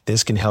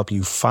 this can help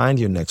you find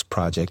your next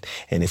project.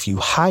 And if you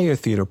hire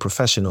theater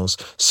professionals,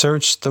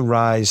 search the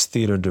Rise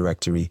Theater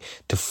Directory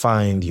to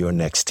find your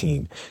next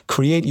team.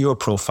 Create your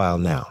profile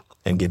now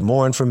and get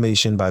more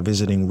information by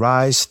visiting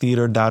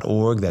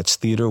risetheater.org. That's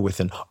theater with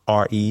an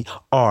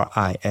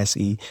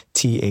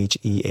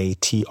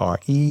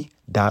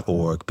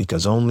RERISETHEATRE.org,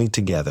 because only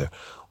together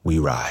we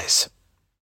rise.